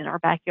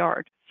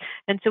backyard.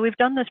 And so we've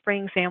done this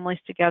bringing families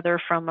together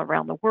from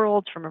around the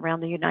world, from around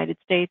the United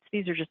States.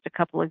 These are just a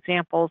couple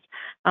examples,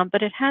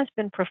 but it has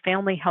been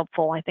profoundly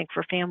helpful, I think,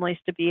 for families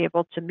to be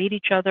able to meet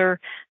each other.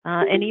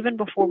 And even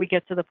before we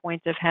get to the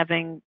point of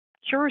having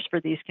cures for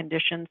these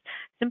conditions,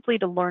 simply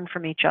to learn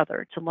from each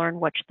other, to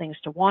learn which things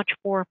to watch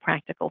for,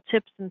 practical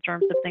tips in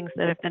terms of things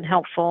that have been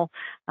helpful,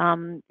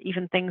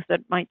 even things that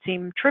might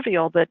seem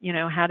trivial, but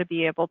how to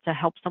be able to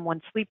help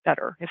someone sleep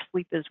better if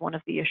sleep is one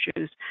of the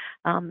issues.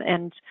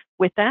 And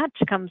with that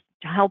comes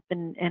help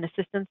and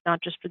assistance,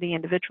 not just for the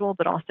individual,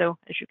 but also,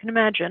 as you can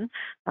imagine,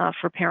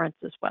 for parents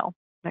as well.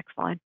 Next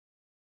slide.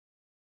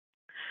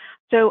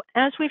 So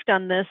as we've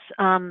done this,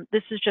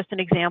 this is just an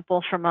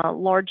example from a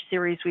large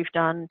series we've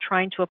done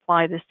trying to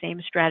apply the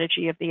same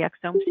strategy of the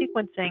exome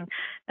sequencing.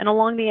 And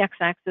along the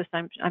x-axis,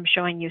 I'm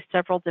showing you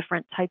several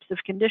different types of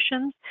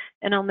conditions.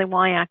 And on the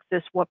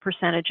y-axis, what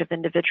percentage of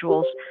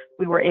individuals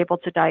we were able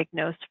to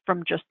diagnose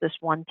from just this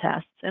one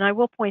test. And I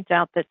will point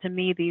out that to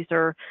me, these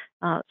are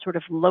sort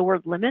of lower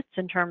limits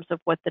in terms of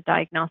what the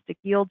diagnostic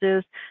yield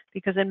is,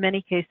 because in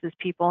many cases,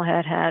 people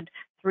had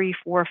 3,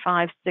 4,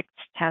 5, 6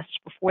 tests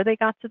before they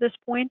got to this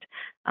point.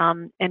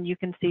 And you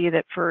can see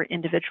that for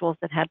individuals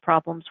that had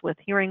problems with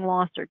hearing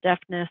loss or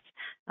deafness,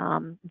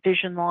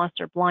 vision loss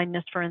or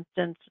blindness, for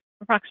instance,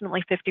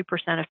 approximately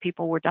 50% of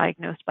people were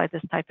diagnosed by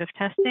this type of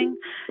testing.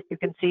 You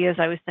can see, as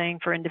I was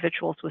saying, for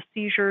individuals with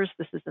seizures,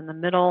 this is in the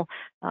middle,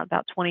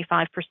 about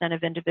 25%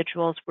 of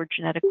individuals were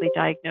genetically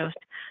diagnosed.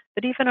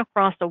 But even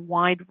across a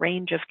wide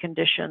range of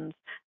conditions,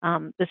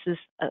 this is,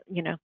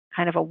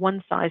 kind of a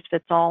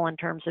one-size-fits-all in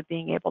terms of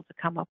being able to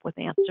come up with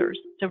answers.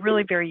 So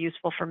really very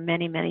useful for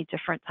many, many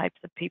different types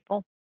of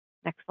people.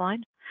 Next slide.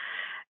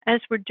 As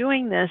we're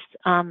doing this,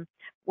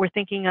 we're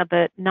thinking of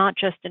it not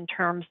just in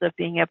terms of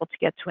being able to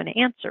get to an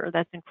answer,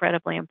 that's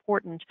incredibly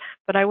important,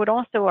 but I would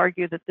also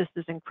argue that this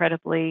is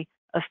incredibly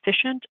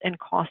efficient and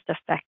cost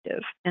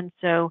effective. And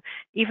so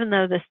even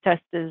though this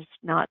test is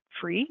not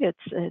free,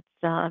 it's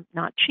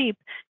not cheap,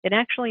 it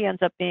actually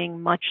ends up being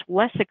much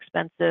less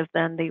expensive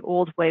than the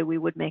old way we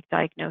would make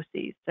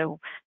diagnoses. So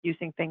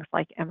using things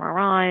like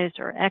MRIs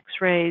or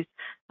X-rays,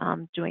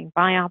 doing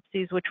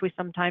biopsies, which we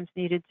sometimes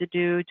needed to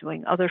do,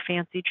 doing other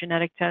fancy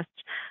genetic tests,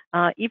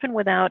 even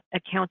without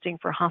accounting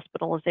for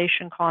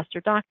hospitalization costs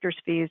or doctor's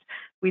fees.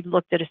 We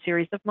looked at a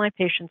series of my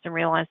patients and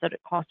realized that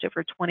it cost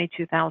over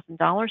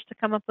 $22,000 to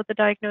come up with a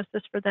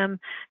diagnosis for them,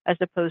 as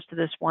opposed to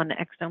this one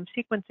exome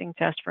sequencing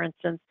test, for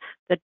instance,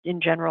 that in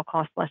general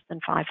costs less than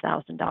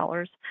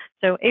 $5,000.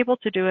 So able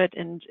to do it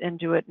and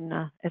do it in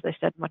a, as I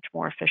said, much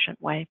more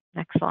efficient way.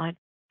 Next slide.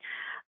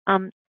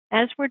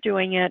 As we're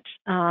doing it,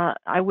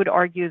 I would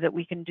argue that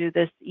we can do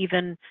this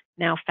even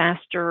now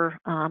faster,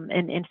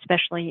 and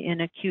especially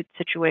in acute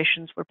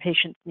situations where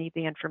patients need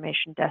the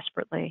information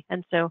desperately.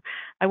 And so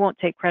I won't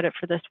take credit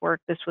for this work.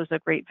 This was a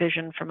great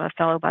vision from a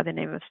fellow by the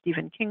name of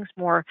Stephen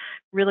Kingsmore,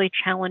 really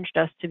challenged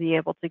us to be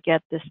able to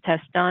get this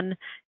test done.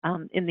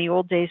 In the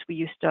old days, we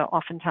used to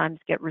oftentimes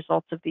get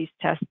results of these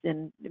tests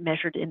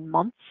measured in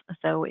months,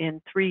 so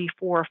in 3,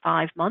 4,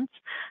 5 months.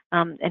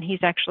 And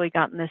he's actually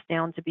gotten this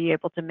down to be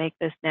able to make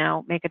a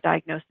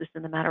diagnosis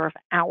in a matter of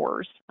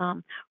hours.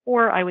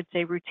 Or I would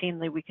say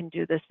routinely we can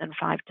do this in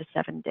 5 to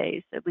 7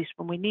 days, at least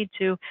when we need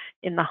to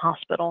in the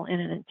hospital in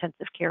an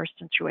intensive care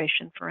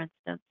situation, for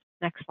instance.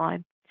 Next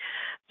slide.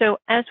 So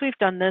as we've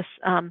done this,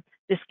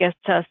 this gets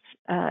us,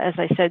 as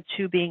I said,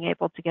 to being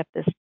able to get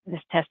this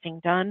testing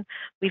done.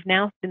 We've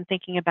now been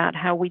thinking about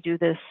how we do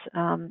this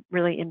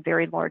really in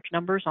very large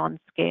numbers on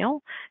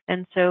scale.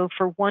 And so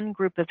for one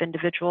group of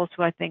individuals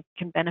who I think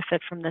can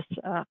benefit from this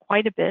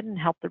quite a bit and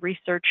help the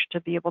research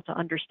to be able to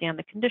understand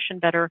the condition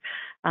better,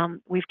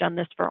 we've done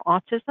this for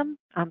autism.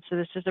 So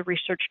this is a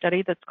research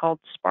study that's called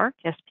SPARK,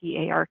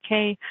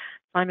 S-P-A-R-K,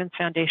 Simons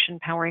Foundation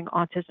Powering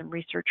Autism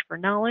Research for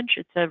Knowledge.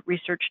 It's a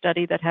research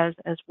study that has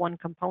as one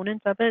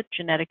component of it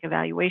genetic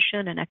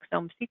evaluation and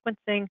exome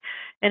sequencing,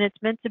 and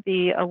it's meant to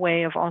be a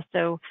way of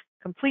also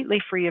completely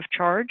free of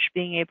charge,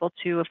 being able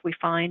to, if we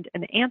find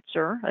an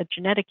answer, a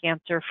genetic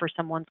answer for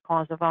someone's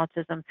cause of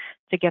autism,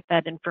 to get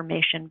that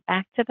information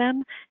back to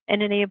them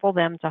and enable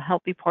them to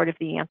help be part of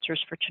the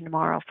answers for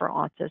tomorrow for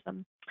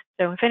autism.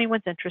 So if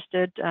anyone's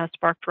interested,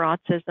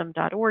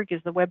 sparkforautism.org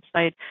is the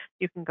website.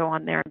 You can go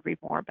on there and read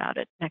more about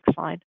it. Next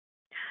slide.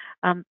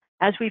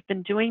 As we've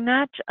been doing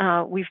that,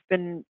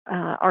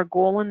 our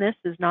goal in this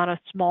is not a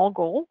small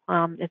goal.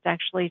 It's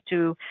actually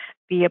to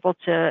be able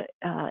to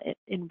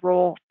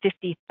enroll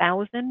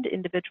 50,000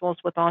 individuals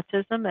with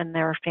autism and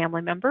their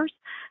family members.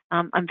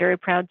 I'm very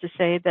proud to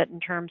say that in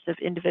terms of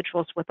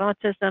individuals with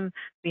autism,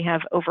 we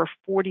have over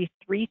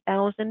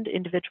 43,000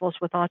 individuals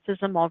with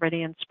autism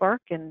already in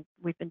Spark, and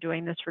we've been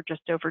doing this for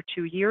just over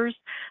 2 years,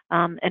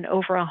 and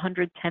over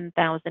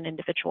 110,000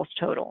 individuals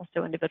total,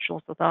 so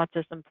individuals with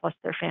autism plus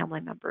their family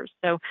members.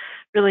 So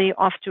really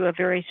off to a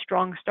very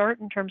strong start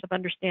in terms of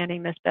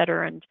understanding this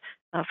better, and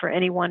for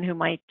anyone who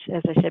might,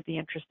 as I said, be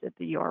interested,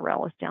 the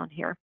URL is down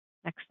here.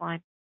 Next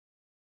slide.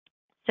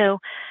 So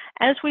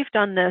as we've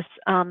done this,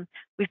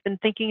 we've been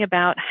thinking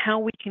about how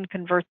we can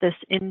convert this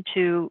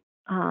into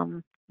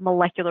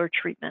molecular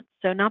treatment.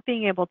 So not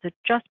being able to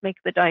just make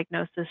the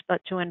diagnosis, but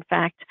to in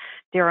fact,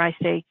 dare I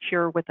say,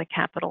 cure with a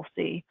capital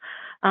C.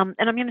 And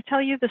I'm going to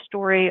tell you the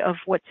story of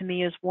what to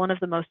me is one of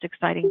the most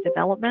exciting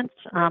developments.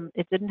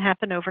 It didn't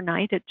happen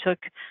overnight. It took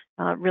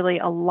really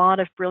a lot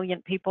of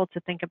brilliant people to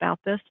think about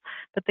this.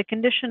 But the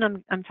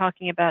condition I'm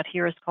talking about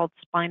here is called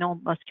spinal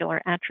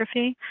muscular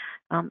atrophy.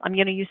 I'm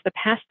going to use the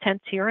past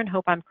tense here and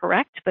hope I'm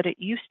correct, but it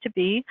used to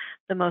be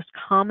the most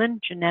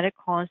common genetic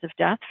cause of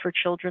death for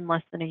children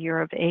less than a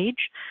year of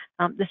age.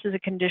 This is a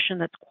condition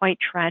that's quite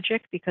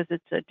tragic because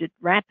it's a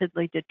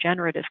rapidly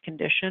degenerative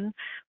condition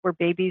where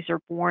babies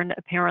are born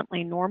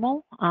apparently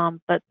normal,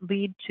 but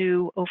lead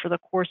to, over the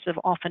course of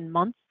often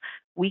months,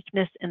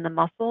 weakness in the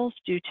muscles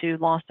due to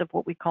loss of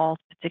what we call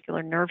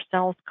particular nerve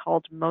cells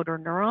called motor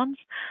neurons,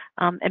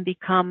 and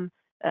become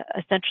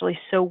essentially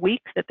so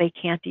weak that they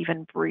can't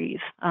even breathe.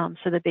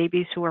 So the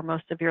babies who are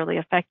most severely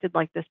affected,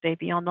 like this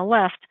baby on the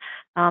left,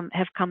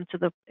 have come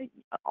to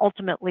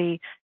ultimately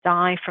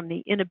die from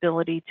the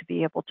inability to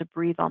be able to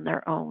breathe on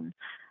their own.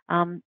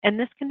 And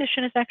this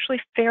condition is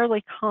actually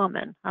fairly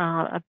common.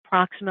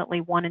 Approximately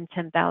 1 in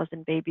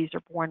 10,000 babies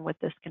are born with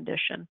this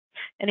condition.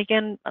 And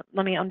again,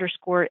 let me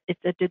underscore,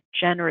 it's a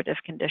degenerative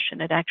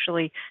condition. It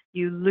actually,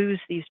 you lose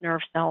these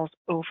nerve cells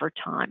over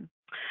time.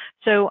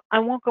 So I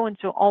won't go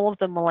into all of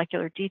the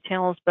molecular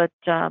details, but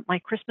my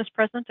Christmas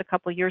present a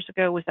couple of years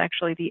ago was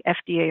actually the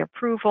FDA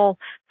approval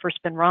for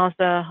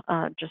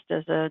Spinraza. Just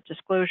as a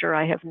disclosure,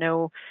 I have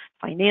no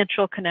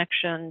financial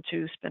connection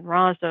to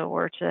Spinraza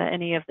or to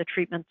any of the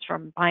treatments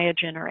from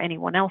Biogen or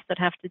anyone else that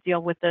have to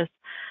deal with this.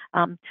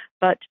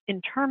 But in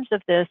terms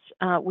of this,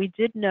 we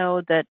did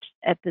know that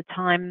at the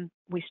time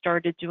we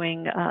started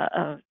doing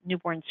a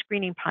newborn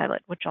screening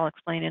pilot, which I'll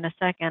explain in a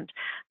second.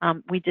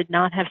 We did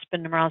not have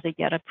Spinraza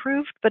yet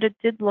approved, but it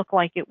did look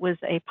like it was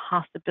a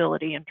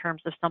possibility in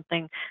terms of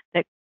something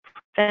that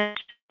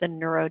prevents the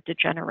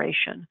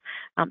neurodegeneration.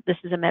 This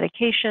is a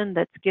medication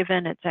that's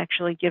given, it's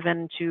actually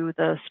given to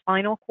the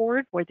spinal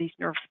cord where these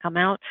nerves come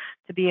out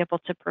to be able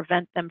to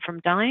prevent them from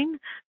dying.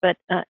 But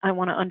I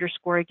want to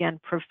underscore again,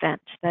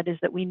 prevent. That is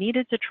that we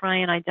needed to try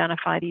and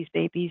identify these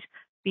babies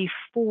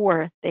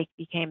before they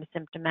became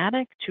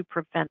symptomatic to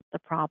prevent the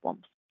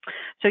problems.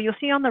 So you'll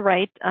see on the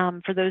right,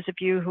 for those of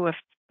you who have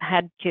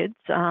had kids,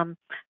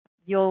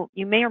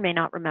 you may or may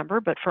not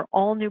remember, but for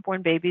all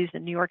newborn babies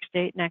in New York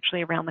State and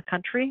actually around the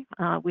country,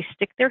 we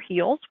stick their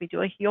heels, we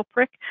do a heel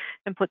prick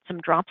and put some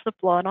drops of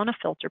blood on a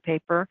filter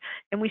paper,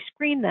 and we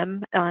screen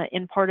them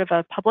in part of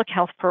a public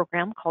health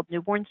program called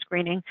newborn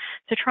screening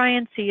to try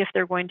and see if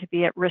they're going to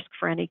be at risk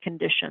for any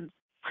conditions.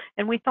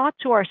 And we thought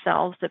to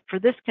ourselves that for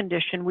this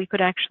condition, we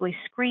could actually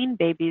screen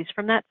babies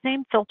from that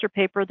same filter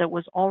paper that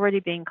was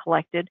already being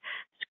collected,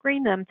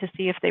 screen them to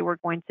see if they were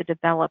going to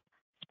develop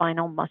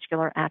spinal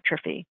muscular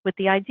atrophy, with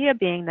the idea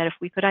being that if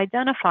we could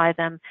identify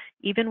them,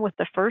 even with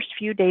the first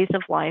few days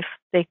of life,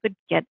 they could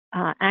get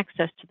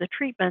access to the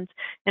treatment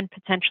and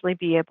potentially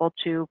be able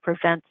to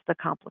prevent the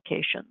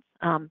complications.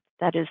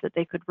 That is, that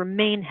they could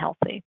remain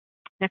healthy.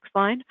 Next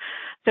slide.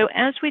 So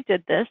as we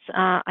did this,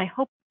 I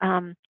hope,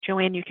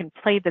 Joanne, you can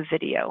play the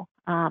video.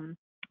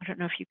 I don't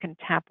know if you can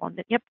tap on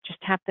the, yep, just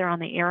tap there on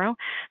the arrow.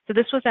 So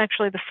this was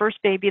actually the first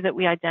baby that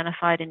we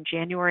identified in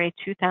January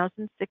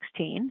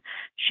 2016.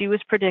 She was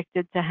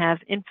predicted to have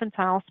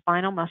infantile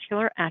spinal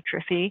muscular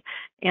atrophy,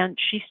 and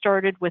she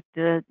started with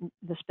the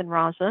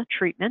Spinraza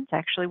treatment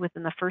actually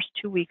within the first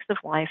 2 weeks of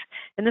life.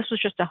 And this was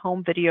just a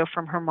home video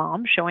from her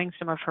mom showing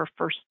some of her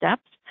first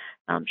steps.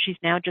 She's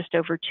now just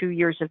over 2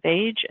 years of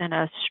age and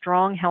a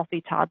strong,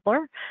 healthy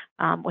toddler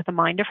with a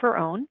mind of her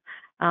own.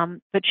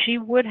 But she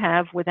would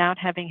have, without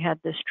having had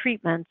this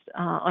treatment,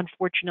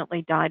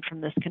 unfortunately died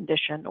from this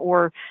condition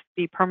or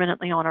be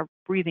permanently on a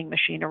breathing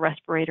machine, a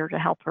respirator to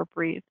help her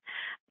breathe.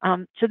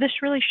 So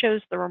this really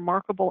shows the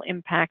remarkable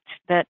impact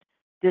that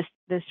this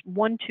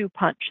 1-2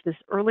 punch, this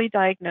early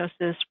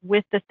diagnosis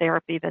with the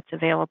therapy that's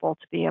available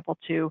to be able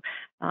to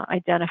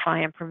identify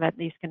and prevent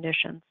these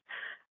conditions.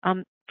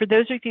 For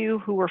those of you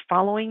who are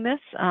following this,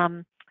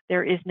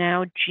 there is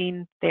now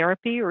gene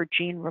therapy or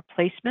gene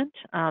replacement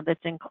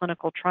that's in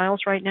clinical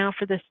trials right now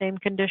for the same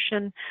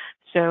condition.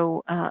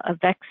 So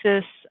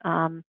Avexis,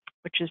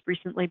 which has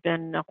recently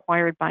been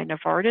acquired by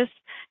Novartis,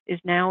 is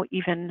now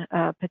even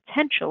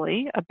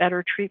potentially a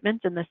better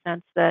treatment in the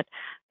sense that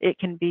it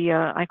can be,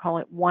 I call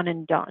it one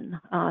and done,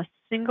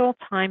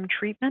 single-time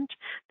treatment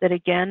that,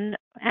 again,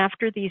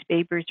 after these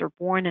babies are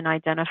born and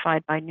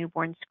identified by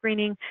newborn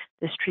screening,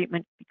 this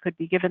treatment could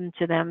be given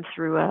to them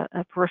through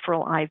a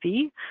peripheral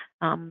IV,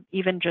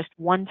 even just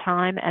one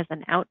time as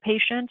an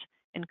outpatient,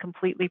 and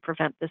completely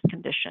prevent this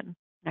condition.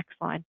 Next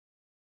slide.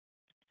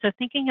 So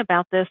thinking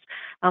about this,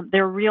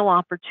 there are real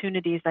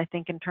opportunities, I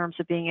think, in terms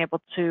of being able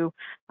to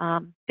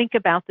think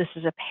about this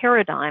as a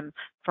paradigm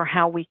for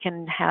how we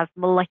can have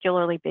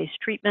molecularly based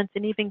treatments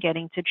and even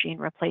getting to gene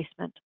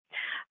replacement.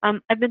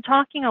 I've been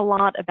talking a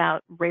lot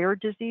about rare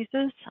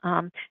diseases,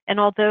 and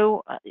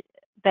although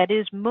that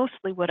is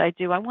mostly what I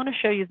do, I want to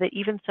show you that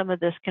even some of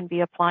this can be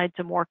applied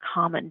to more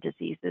common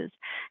diseases.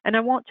 And I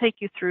won't take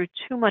you through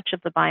too much of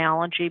the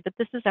biology, but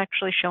this is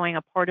actually showing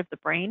a part of the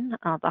brain,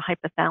 the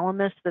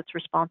hypothalamus, that's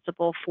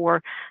responsible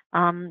for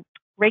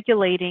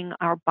regulating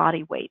our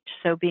body weight.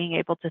 So being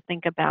able to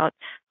think about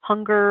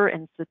hunger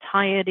and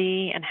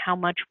satiety and how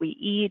much we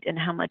eat and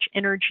how much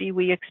energy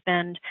we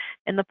expend.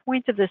 And the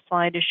point of this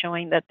slide is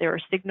showing that there are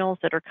signals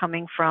that are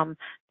coming from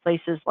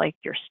places like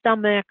your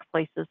stomach,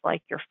 places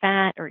like your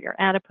fat or your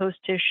adipose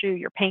tissue,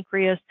 your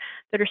pancreas,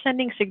 that are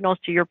sending signals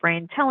to your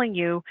brain telling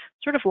you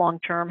sort of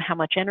long-term, how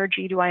much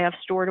energy do I have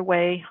stored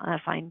away,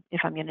 if I'm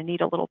going to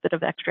need a little bit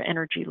of extra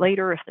energy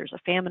later, if there's a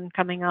famine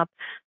coming up,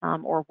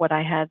 or what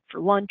I had for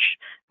lunch,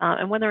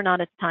 and whether or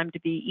not it's time to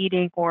be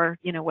eating, or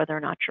whether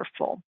or not you're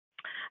full.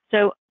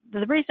 So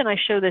the reason I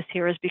show this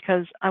here is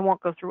because I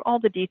won't go through all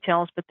the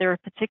details, but there are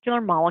particular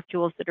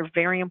molecules that are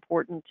very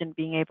important in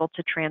being able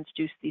to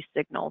transduce these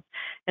signals.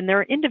 And there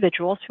are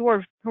individuals who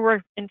are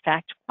in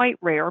fact quite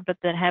rare, but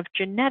that have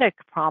genetic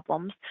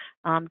problems,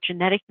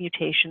 genetic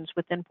mutations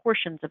within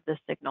portions of this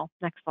signal.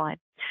 Next slide.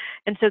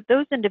 And so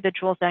those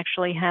individuals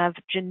actually have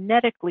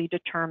genetically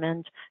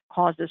determined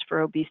causes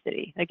for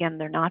obesity. Again,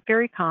 they're not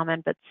very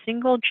common, but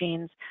single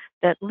genes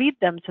that lead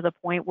them to the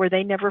point where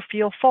they never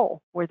feel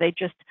full, where they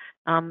just,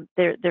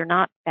 they're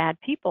not bad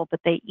people, but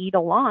they eat a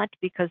lot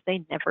because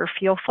they never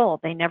feel full.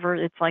 They never,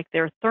 it's like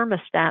their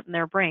thermostat in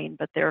their brain,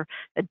 but their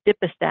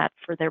adipostat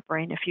for their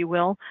brain, if you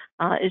will,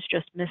 is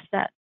just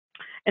misset.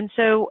 And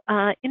so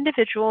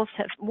individuals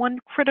have, one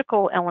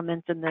critical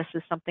element in this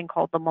is something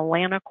called the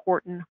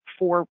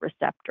melanocortin-4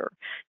 receptor.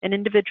 And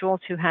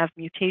individuals who have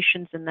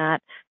mutations in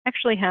that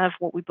actually have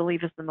what we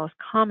believe is the most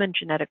common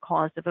genetic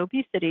cause of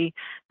obesity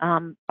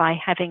by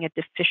having a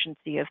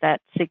deficiency of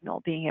that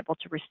signal, being able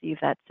to receive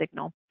that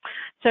signal.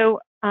 So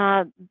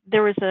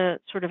there is a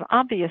sort of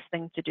obvious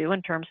thing to do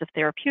in terms of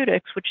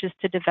therapeutics, which is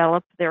to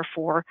develop,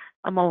 therefore,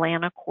 a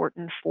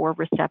melanocortin-4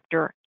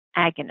 receptor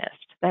agonist.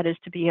 That is,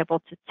 to be able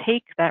to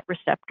take that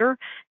receptor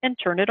and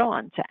turn it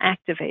on, to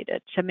activate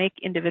it, to make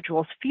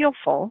individuals feel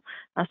full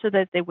so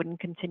that they wouldn't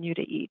continue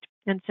to eat.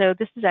 And so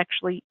this is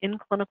actually in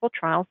clinical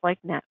trials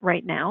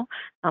right now.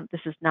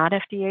 This is not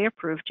FDA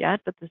approved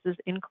yet, but this is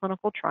in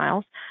clinical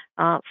trials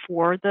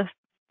for the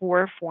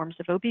 4 forms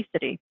of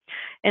obesity.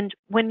 And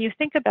when you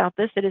think about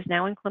this, it is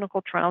now in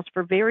clinical trials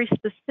for very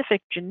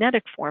specific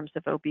genetic forms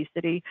of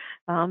obesity,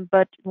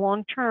 but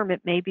long term,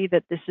 it may be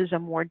that this is a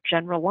more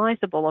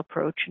generalizable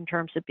approach in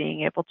terms of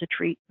being able to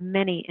treat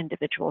many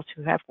individuals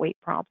who have weight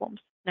problems.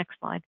 Next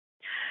slide.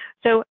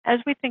 So as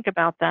we think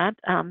about that,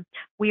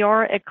 we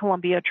are at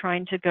Columbia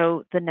trying to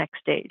go the next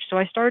stage. So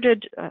I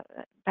started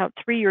about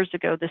 3 years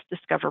ago this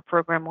Discover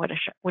program,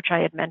 which I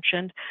had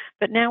mentioned,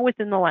 but now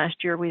within the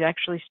last year, we've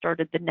actually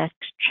started the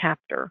next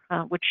chapter,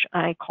 which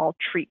I call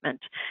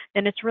treatment.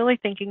 And it's really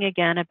thinking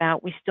again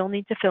about we still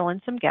need to fill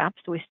in some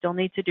gaps, so we still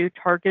need to do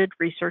targeted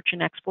research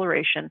and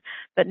exploration,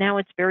 but now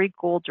it's very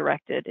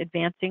goal-directed,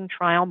 advancing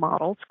trial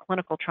models,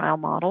 clinical trial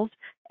models,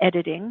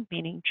 editing,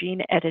 meaning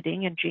gene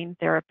editing and gene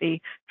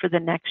therapy for the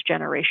next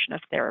generation of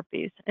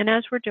therapies. And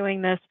as we're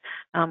doing this,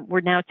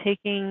 we're now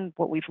taking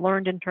what we've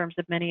learned in terms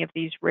of many of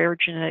these rare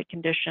genetic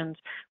conditions.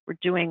 We're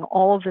doing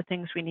all of the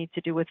things we need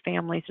to do with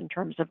families in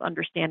terms of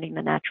understanding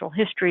the natural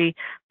history,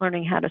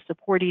 learning how to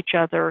support each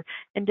other,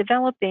 and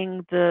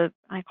developing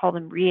I call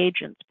them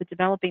reagents, but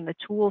developing the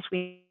tools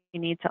we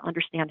need to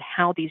understand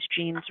how these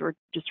genes or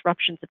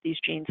disruptions of these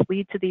genes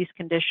lead to these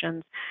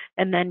conditions,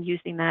 and then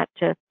using that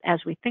to, as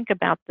we think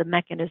about the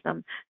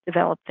mechanism,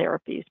 develop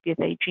therapies, be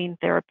they gene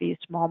therapy,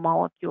 small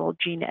molecule,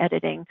 gene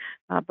editing,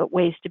 but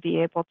ways to be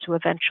able to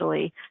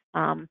eventually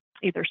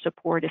either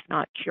support, if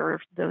not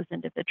cure, those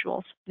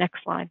individuals.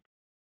 Next slide.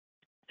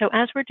 So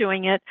as we're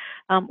doing it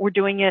and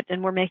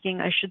we're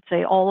making, I should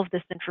say, all of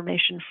this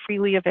information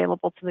freely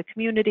available to the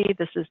community.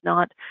 This is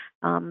not,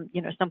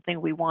 something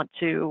we want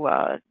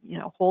to,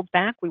 hold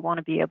back. We want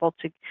to be able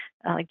to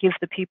give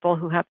the people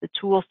who have the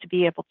tools to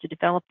be able to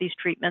develop these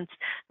treatments,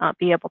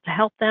 be able to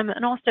help them,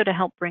 and also to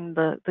help bring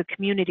the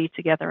community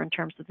together in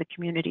terms of the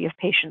community of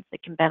patients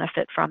that can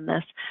benefit from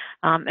this,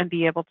 and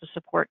be able to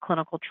support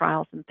clinical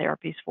trials and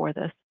therapies for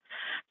this.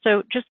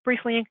 So just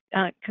briefly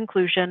in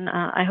conclusion,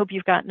 I hope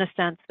you've gotten a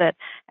sense that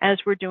as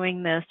we're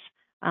doing this,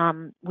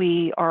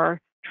 we are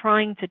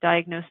trying to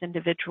diagnose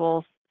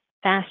individuals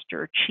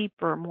faster,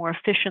 cheaper, more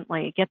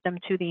efficiently, get them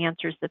to the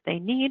answers that they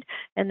need,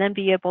 and then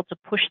be able to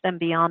push them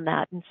beyond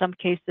that. In some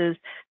cases,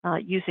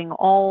 using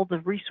all the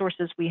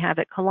resources we have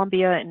at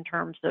Columbia in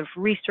terms of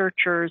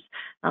researchers,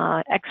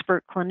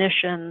 expert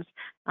clinicians,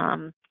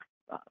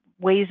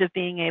 ways of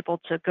being able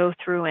to go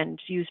through and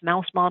use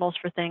mouse models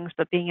for things,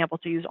 but being able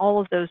to use all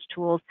of those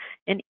tools,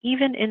 and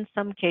even in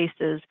some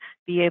cases,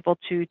 be able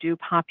to do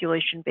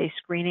population-based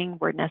screening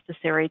where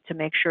necessary to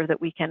make sure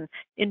that we can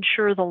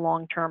ensure the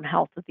long-term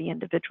health of the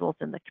individuals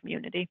in the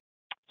community.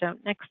 So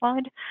next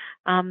slide.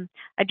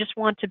 I just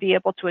want to be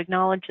able to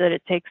acknowledge that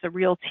it takes a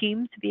real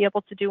team to be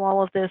able to do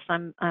all of this.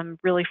 I'm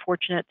really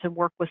fortunate to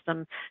work with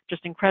some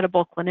just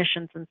incredible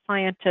clinicians and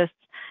scientists.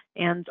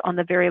 And on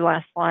the very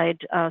last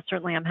slide,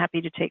 certainly I'm happy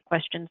to take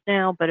questions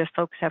now, but if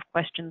folks have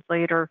questions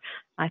later,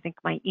 I think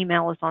my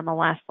email is on the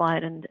last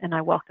slide, and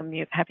I welcome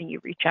you having you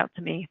reach out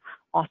to me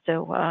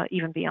also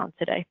even beyond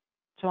today.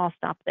 So I'll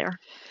stop there.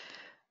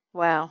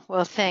 Wow.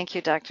 Well, thank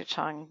you, Dr.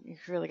 Chung.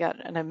 You've really got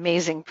an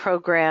amazing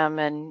program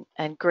and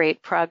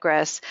great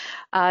progress.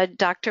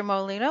 Dr.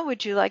 Molina,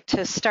 would you like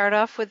to start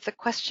off with the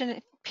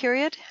question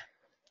period?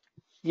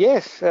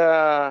 Yes.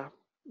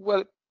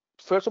 Well,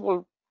 first of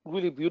all,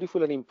 really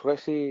beautiful and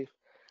impressive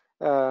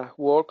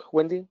work,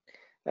 Wendy.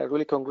 I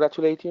really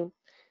congratulate you.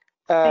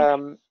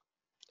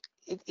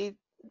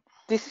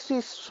 This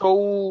is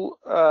so,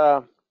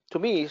 to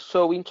me,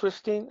 so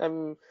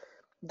interesting.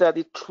 That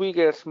it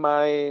triggers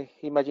my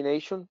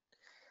imagination,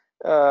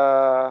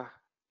 and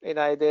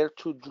I dare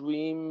to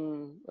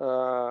dream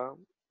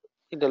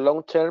in the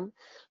long term.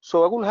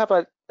 So I will have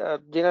a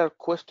general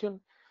question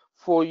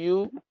for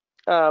you.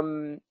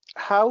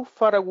 How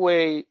far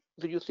away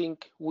do you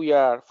think we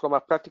are from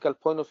a practical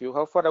point of view?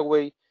 How far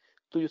away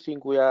do you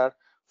think we are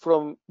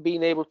from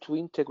being able to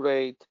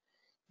integrate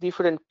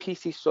different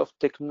pieces of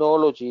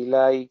technology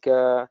like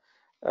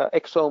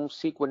exome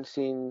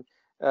sequencing,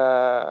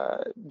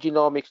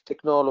 genomics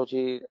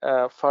technology,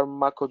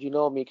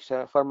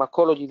 pharmacogenomics,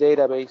 pharmacology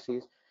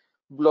databases,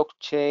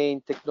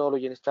 blockchain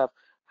technology and stuff?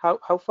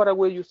 How far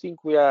away do you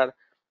think we are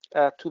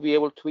to be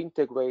able to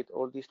integrate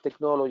all these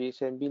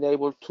technologies and being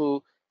able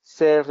to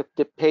serve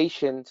the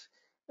patients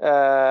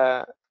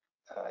above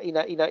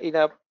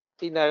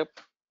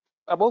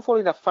all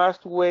in a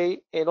fast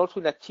way and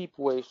also in a cheap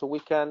way, so we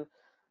can,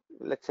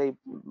 let's say,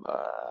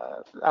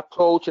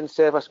 approach and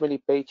serve as many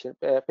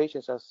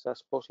patients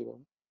as possible?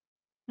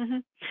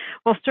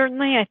 Well,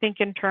 certainly, I think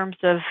in terms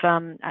of,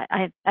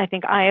 I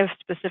think I have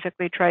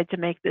specifically tried to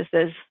make this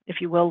as,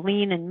 if you will,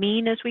 lean and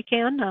mean as we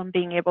can,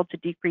 being able to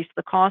decrease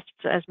the costs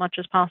as much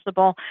as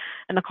possible,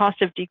 and the costs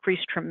have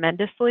decreased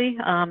tremendously.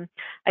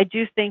 I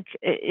do think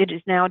it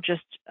is now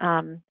just,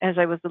 as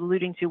I was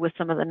alluding to with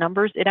some of the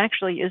numbers, it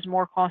actually is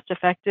more cost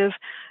effective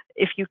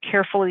if you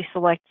carefully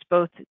select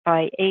both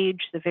by age,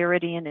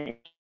 severity, and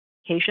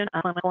indication.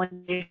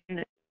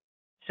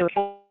 So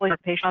for the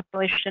patient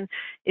population,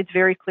 it's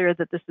very clear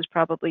that this is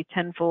probably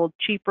tenfold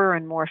cheaper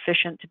and more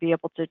efficient to be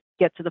able to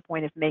get to the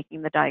point of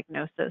making the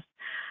diagnosis.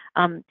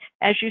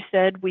 As you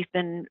said, we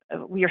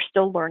are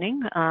still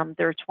learning.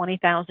 There are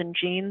 20,000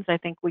 genes. I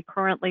think we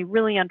currently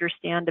really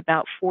understand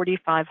about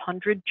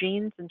 4,500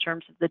 genes in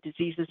terms of the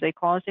diseases they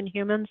cause in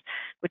humans,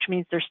 which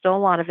means there's still a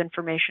lot of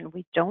information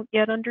we don't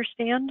yet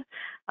understand.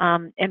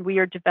 And we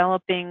are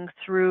developing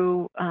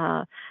through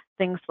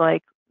things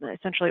like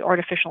essentially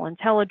artificial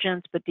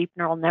intelligence, but deep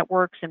neural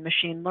networks and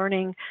machine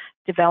learning,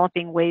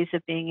 developing ways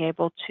of being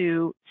able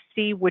to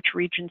see which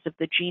regions of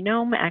the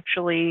genome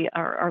actually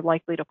are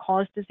likely to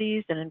cause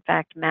disease and in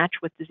fact match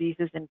with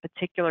diseases in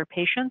particular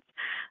patients.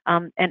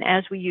 And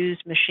as we use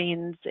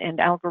machines and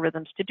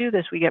algorithms to do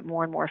this, we get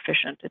more and more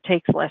efficient. It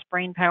takes less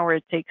brain power.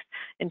 It takes,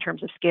 in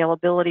terms of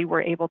scalability,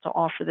 we're able to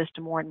offer this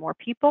to more and more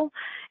people.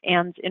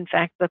 And in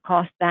fact, the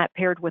cost that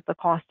paired with the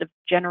cost of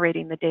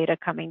generating the data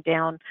coming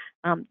down,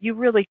 you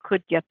really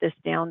could get this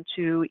down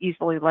to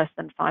easily less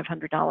than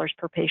 $500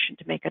 per patient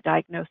to make a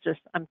diagnosis,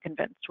 I'm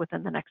convinced,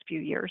 within the next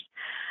few years.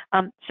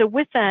 So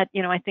with that,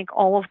 I think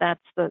all of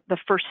that's the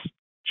first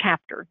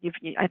chapter.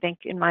 I think,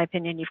 in my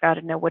opinion, you've got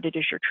to know what it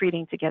is you're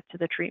treating to get to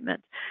the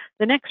treatment.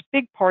 The next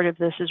big part of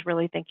this is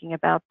really thinking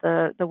about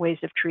the ways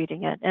of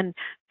treating it. And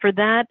for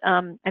that,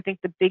 I think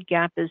the big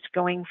gap is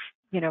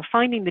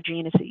finding the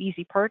gene is the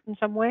easy part in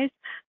some ways.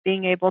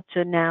 Being able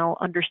to now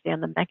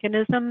understand the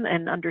mechanism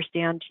and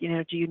understand,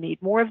 do you need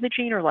more of the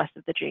gene or less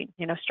of the gene?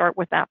 Start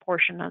with that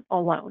portion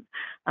alone.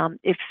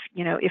 If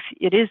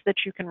it is that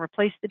you can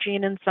replace the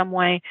gene in some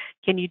way,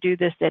 can you do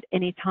this at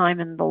any time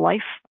in the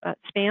life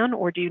span,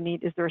 or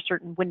is there a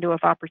certain window of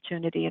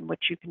opportunity in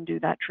which you can do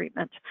that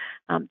treatment?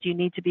 Do you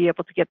need to be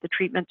able to get the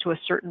treatment to a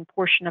certain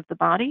portion of the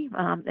body?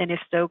 And if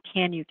so,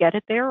 can you get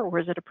it there, or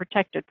is it a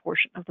protected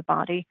portion of the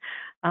body?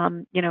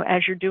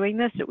 As you're doing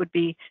this, it would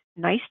be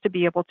nice to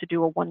be able to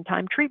do a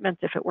one-time treatment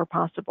if it were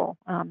possible.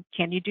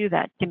 Can you do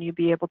that? Can you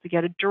be able to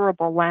get a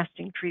durable,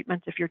 lasting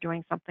treatment if you're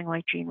doing something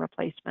like gene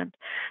replacement?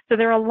 So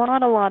there are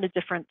a lot of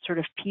different sort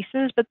of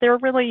pieces, but they're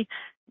really,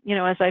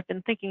 as I've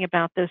been thinking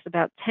about this,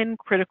 about 10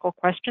 critical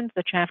questions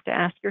that you have to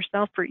ask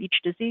yourself for each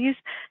disease.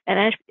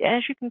 And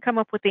as you can come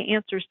up with the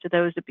answers to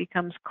those, it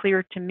becomes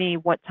clear to me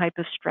what type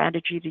of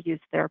strategy to use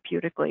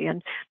therapeutically.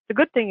 And the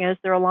good thing is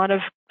there are a lot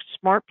of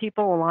smart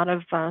people, a lot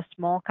of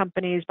small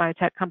companies,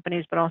 biotech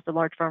companies, but also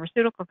large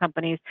pharmaceutical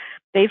companies.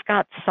 They've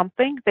got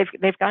something,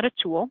 they've got a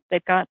tool,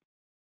 they've got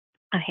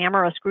a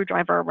hammer, a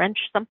screwdriver, a wrench,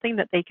 something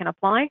that they can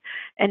apply,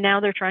 and now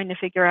they're trying to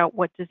figure out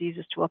what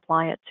diseases to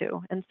apply it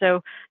to. And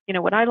so,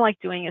 what I like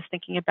doing is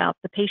thinking about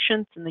the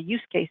patients and the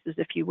use cases,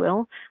 if you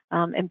will,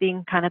 and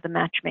being kind of the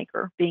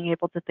matchmaker, being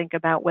able to think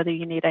about whether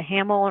you need a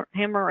hammer,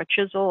 a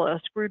chisel, a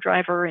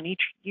screwdriver in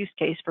each use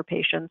case for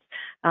patients,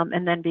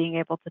 and then being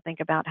able to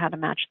think about how to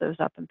match those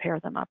up and pair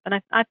them up.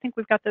 And I think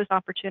we've got those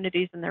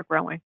opportunities, and they're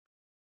growing.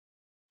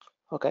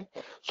 Okay.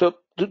 So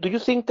do you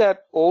think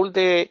that all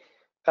the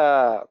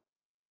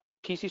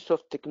pieces of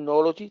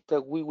technology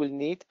that we will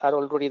need are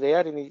already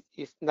there, and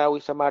now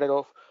it's a matter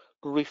of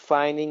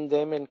refining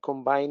them and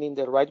combining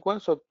the right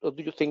ones? Or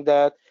do you think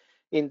that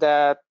in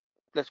that,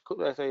 let's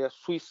say, a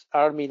Swiss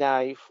Army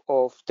knife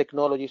of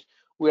technologies,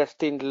 we are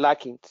still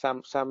lacking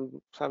some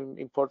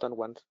important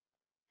ones?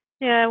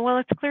 Yeah, well,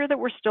 it's clear that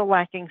we're still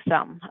lacking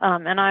some.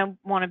 And I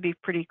want to be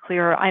pretty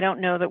clear. I don't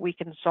know that we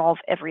can solve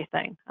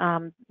everything.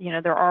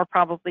 There are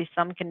probably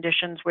some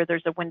conditions where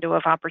there's a window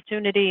of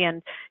opportunity,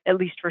 and at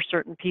least for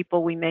certain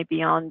people, we may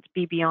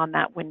be beyond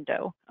that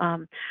window.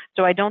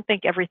 So I don't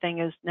think everything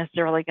is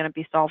necessarily going to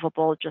be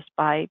solvable just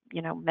by,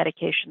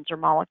 medications or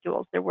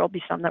molecules. There will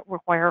be some that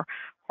require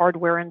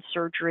hardware and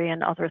surgery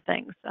and other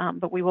things,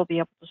 but we will be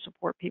able to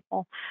support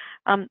people.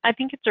 I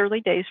think it's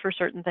early days for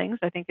certain things.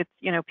 I think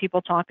it's,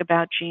 people talk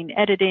about gene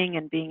editing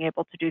and being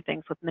able to do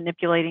things with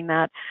manipulating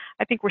that.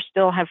 I think we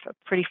still have a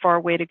pretty far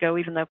way to go,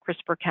 even though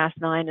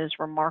CRISPR-Cas9 is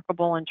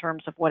remarkable in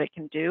terms of what it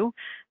can do.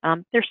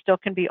 There still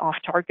can be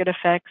off-target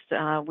effects.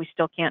 We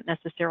still can't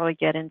necessarily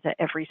get into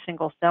every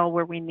single cell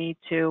where we need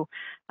to.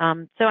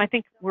 So I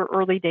think we're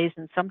early days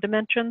in some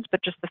dimensions,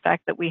 but just the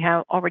fact that we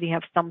already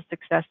have some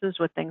successes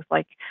with things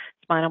like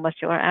spinal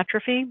muscular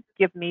atrophy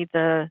give me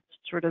the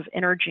sort of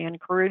energy and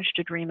courage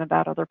to dream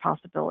about other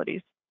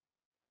possibilities.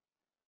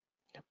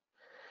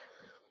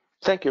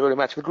 Thank you very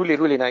much. Really,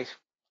 really nice.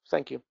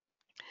 Thank you.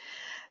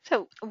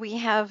 So we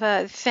have,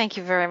 thank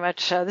you very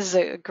much. This is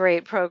a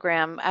great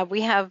program.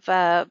 We have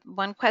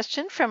one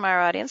question from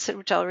our audience,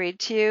 which I'll read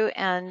to you,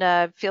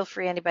 and feel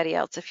free, anybody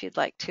else, if you'd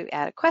like to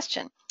add a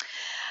question.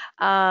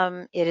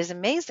 It is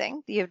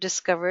amazing that you've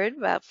discovered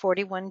about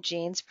 41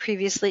 genes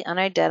previously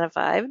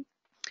unidentified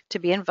to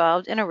be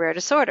involved in a rare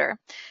disorder.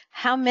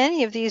 How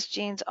many of these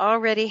genes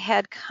already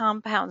had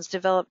compounds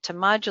developed to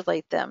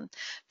modulate them?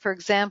 For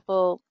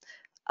example,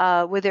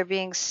 with there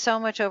being so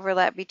much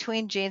overlap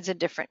between genes in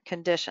different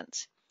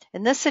conditions.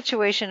 In this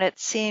situation, it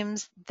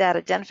seems that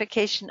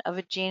identification of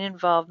a gene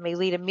involved may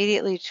lead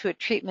immediately to a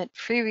treatment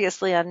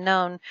previously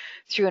unknown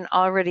through an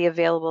already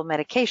available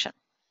medication.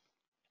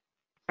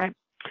 Right.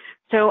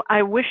 So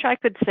I wish I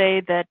could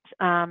say that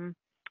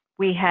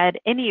we had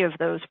any of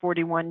those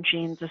 41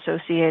 genes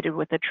associated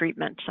with the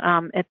treatment.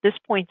 At this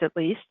point, at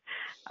least,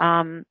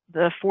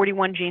 the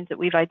 41 genes that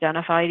we've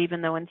identified,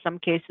 even though in some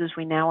cases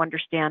we now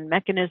understand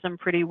mechanism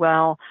pretty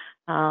well,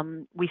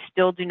 we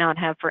still do not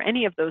have for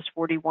any of those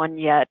 41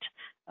 yet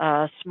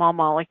small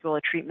molecule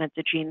treatment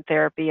to gene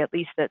therapy, at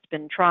least that's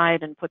been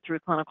tried and put through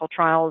clinical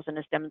trials and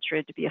is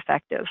demonstrated to be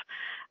effective.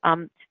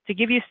 To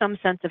give you some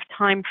sense of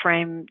time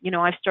frame,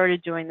 I've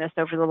started doing this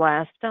over the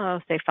last,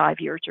 say, 5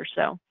 years or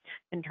so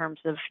in terms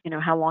of,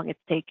 how long it's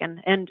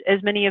taken. And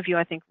as many of you,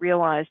 I think,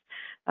 realize,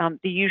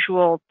 the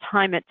usual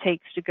time it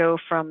takes to go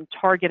from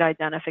target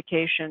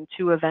identification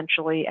to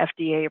eventually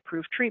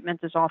FDA-approved treatment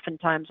is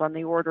oftentimes on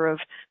the order of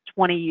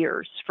 20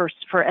 years. For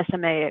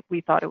SMA,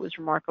 we thought it was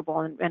remarkable,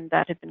 and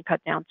that had been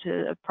cut down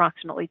to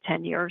approximately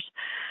 10 years.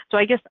 So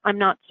I guess I'm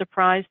not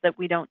surprised that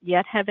we don't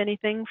yet have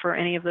anything for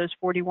any of those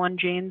 41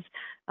 genes.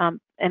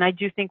 And I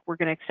do think we're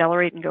going to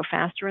accelerate and go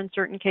faster in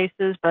certain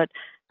cases, but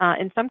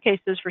in some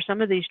cases, for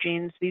some of these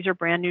genes, these are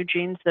brand new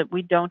genes that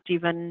we don't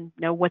even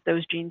know what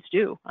those genes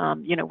do.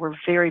 We're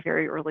very,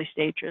 very early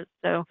stages.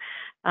 So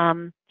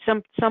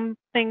some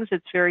things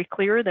it's very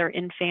clear, they're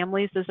in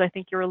families, as I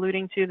think you're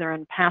alluding to, they're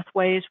in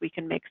pathways. We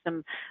can make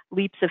some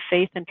leaps of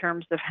faith in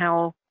terms of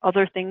how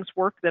other things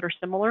work that are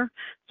similar.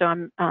 So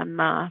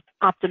I'm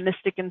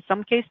optimistic in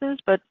some cases,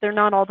 but they're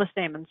not all the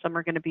same, and some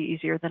are going to be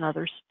easier than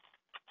others.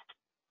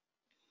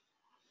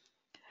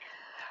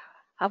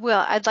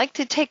 Well, I'd like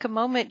to take a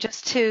moment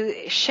just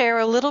to share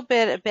a little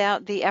bit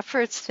about the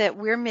efforts that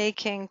we're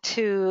making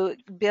to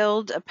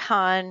build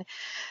upon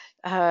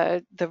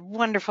the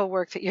wonderful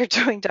work that you're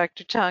doing,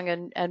 Dr. Chung,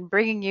 and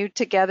bringing you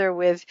together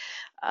with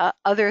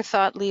other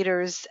thought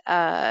leaders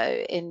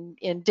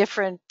in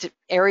different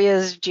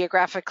areas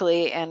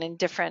geographically and in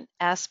different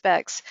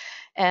aspects.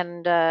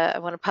 And I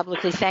want to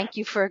publicly thank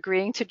you for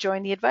agreeing to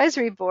join the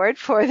advisory board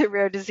for the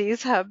Rare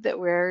Disease Hub that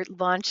we're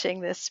launching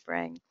this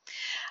spring.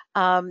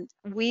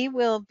 We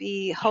will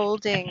be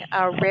holding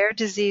our Rare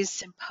Disease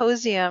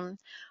Symposium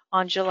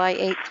on July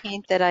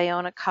 18th at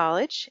Iona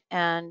College,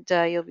 and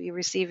you'll be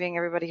receiving,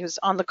 everybody who's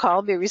on the call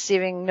will be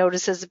receiving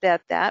notices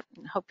about that.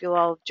 I hope you'll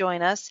all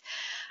join us.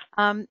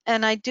 And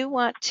I do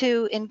want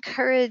to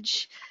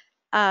encourage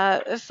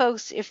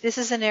folks, if this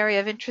is an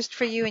area of interest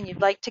for you and you'd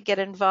like to get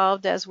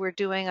involved as we're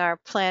doing our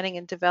planning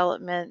and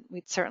development,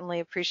 we'd certainly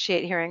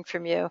appreciate hearing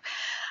from you.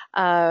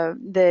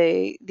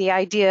 The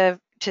idea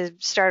to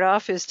start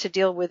off is to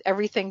deal with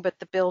everything but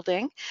the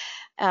building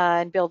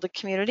and build a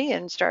community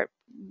and start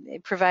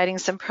providing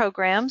some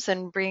programs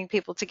and bringing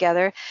people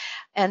together.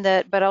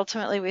 But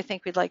ultimately we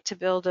think we'd like to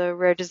build a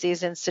rare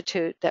disease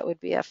institute that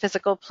would be a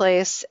physical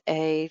place,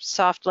 a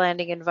soft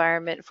landing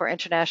environment for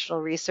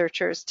international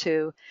researchers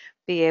to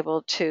be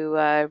able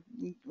to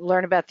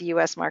learn about the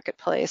U.S.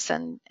 marketplace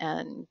and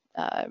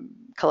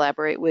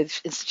collaborate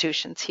with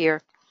institutions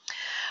here.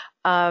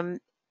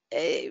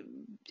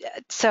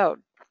 So,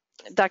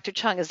 Dr.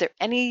 Chung, is there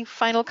any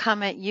final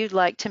comment you'd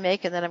like to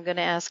make? And then I'm going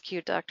to ask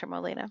you, Dr.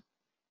 Molina.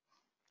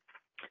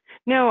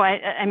 No,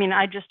 I mean,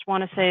 I just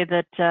want to say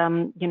that,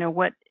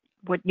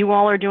 what you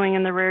all are doing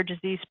in the rare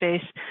disease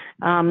space,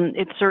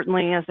 it's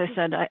certainly, as I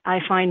said, I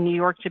find New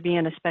York to be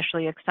an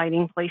especially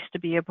exciting place to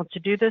be able to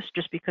do this,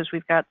 just because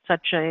we've got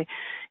such a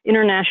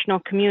international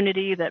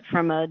community that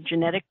from a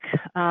genetic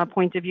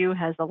point of view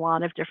has a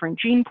lot of different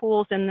gene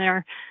pools in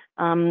there.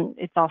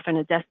 It's often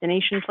a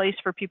destination place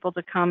for people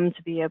to come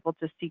to be able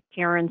to seek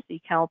care and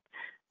seek help.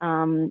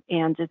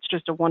 And it's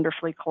just a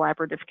wonderfully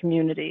collaborative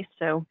community.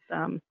 So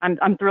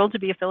I'm thrilled to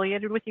be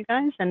affiliated with you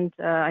guys, and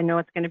I know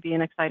it's going to be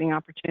an exciting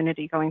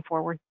opportunity going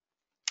forward.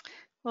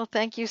 Well,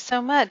 thank you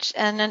so much.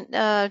 And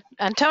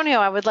Antonio,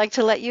 I would like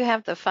to let you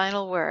have the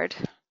final word.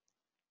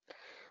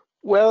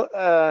 Well,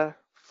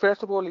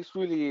 first of all, it's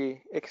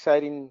really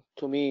exciting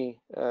to me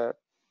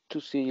to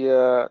see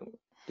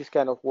this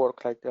kind of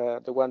work like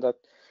the one that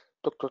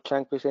Dr.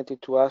 Chung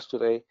presented to us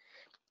today.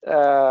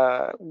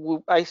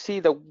 I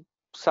see the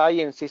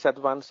science is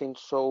advancing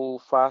so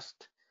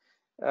fast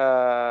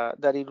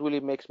that it really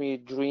makes me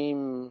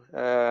dream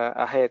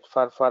ahead,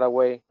 far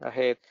away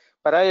ahead.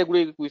 But I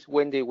agree with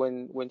Wendy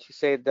when she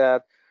said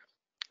that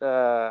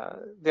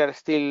there are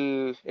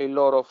still a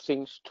lot of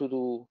things to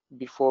do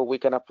before we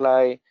can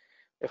apply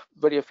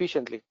very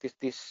efficiently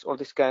all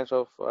these kinds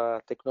of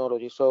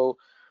technology. So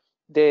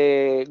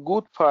the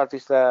good part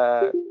is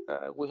that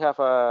we have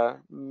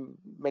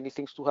many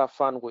things to have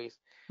fun with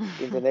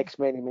in the next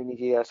many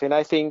years. And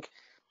I think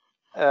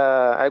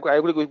I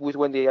agree with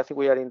Wendy. I think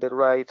we are in the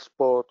right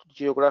spot,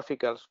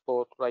 geographical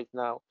spot right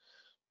now,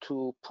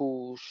 to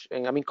push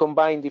and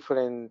combine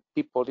different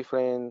people,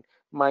 different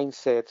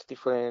mindsets,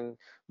 different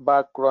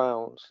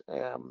backgrounds,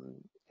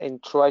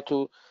 and try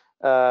to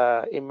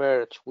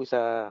emerge with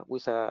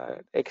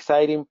a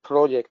exciting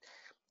project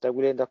that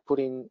will end up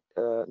putting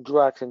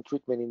drugs and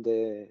treatment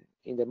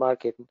in the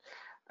market.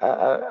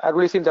 I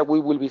really think that we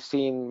will be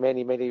seeing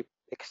many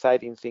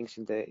exciting things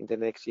in the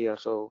next year.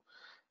 So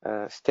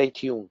stay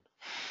tuned.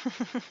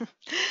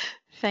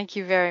 Thank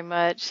you very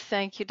much.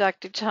 Thank you,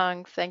 Dr.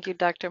 Chung. Thank you,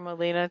 Dr.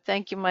 Molina.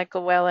 Thank you,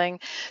 Michael Welling.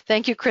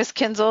 Thank you, Chris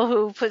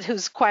Kinzel,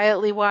 who's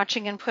quietly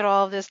watching and put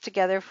all of this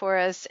together for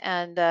us.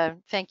 And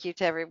thank you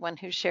to everyone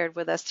who shared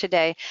with us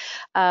today.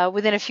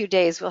 Within a few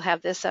days, we'll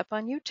have this up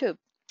on YouTube,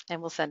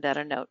 and we'll send out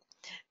a note.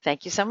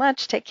 Thank you so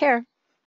much. Take care.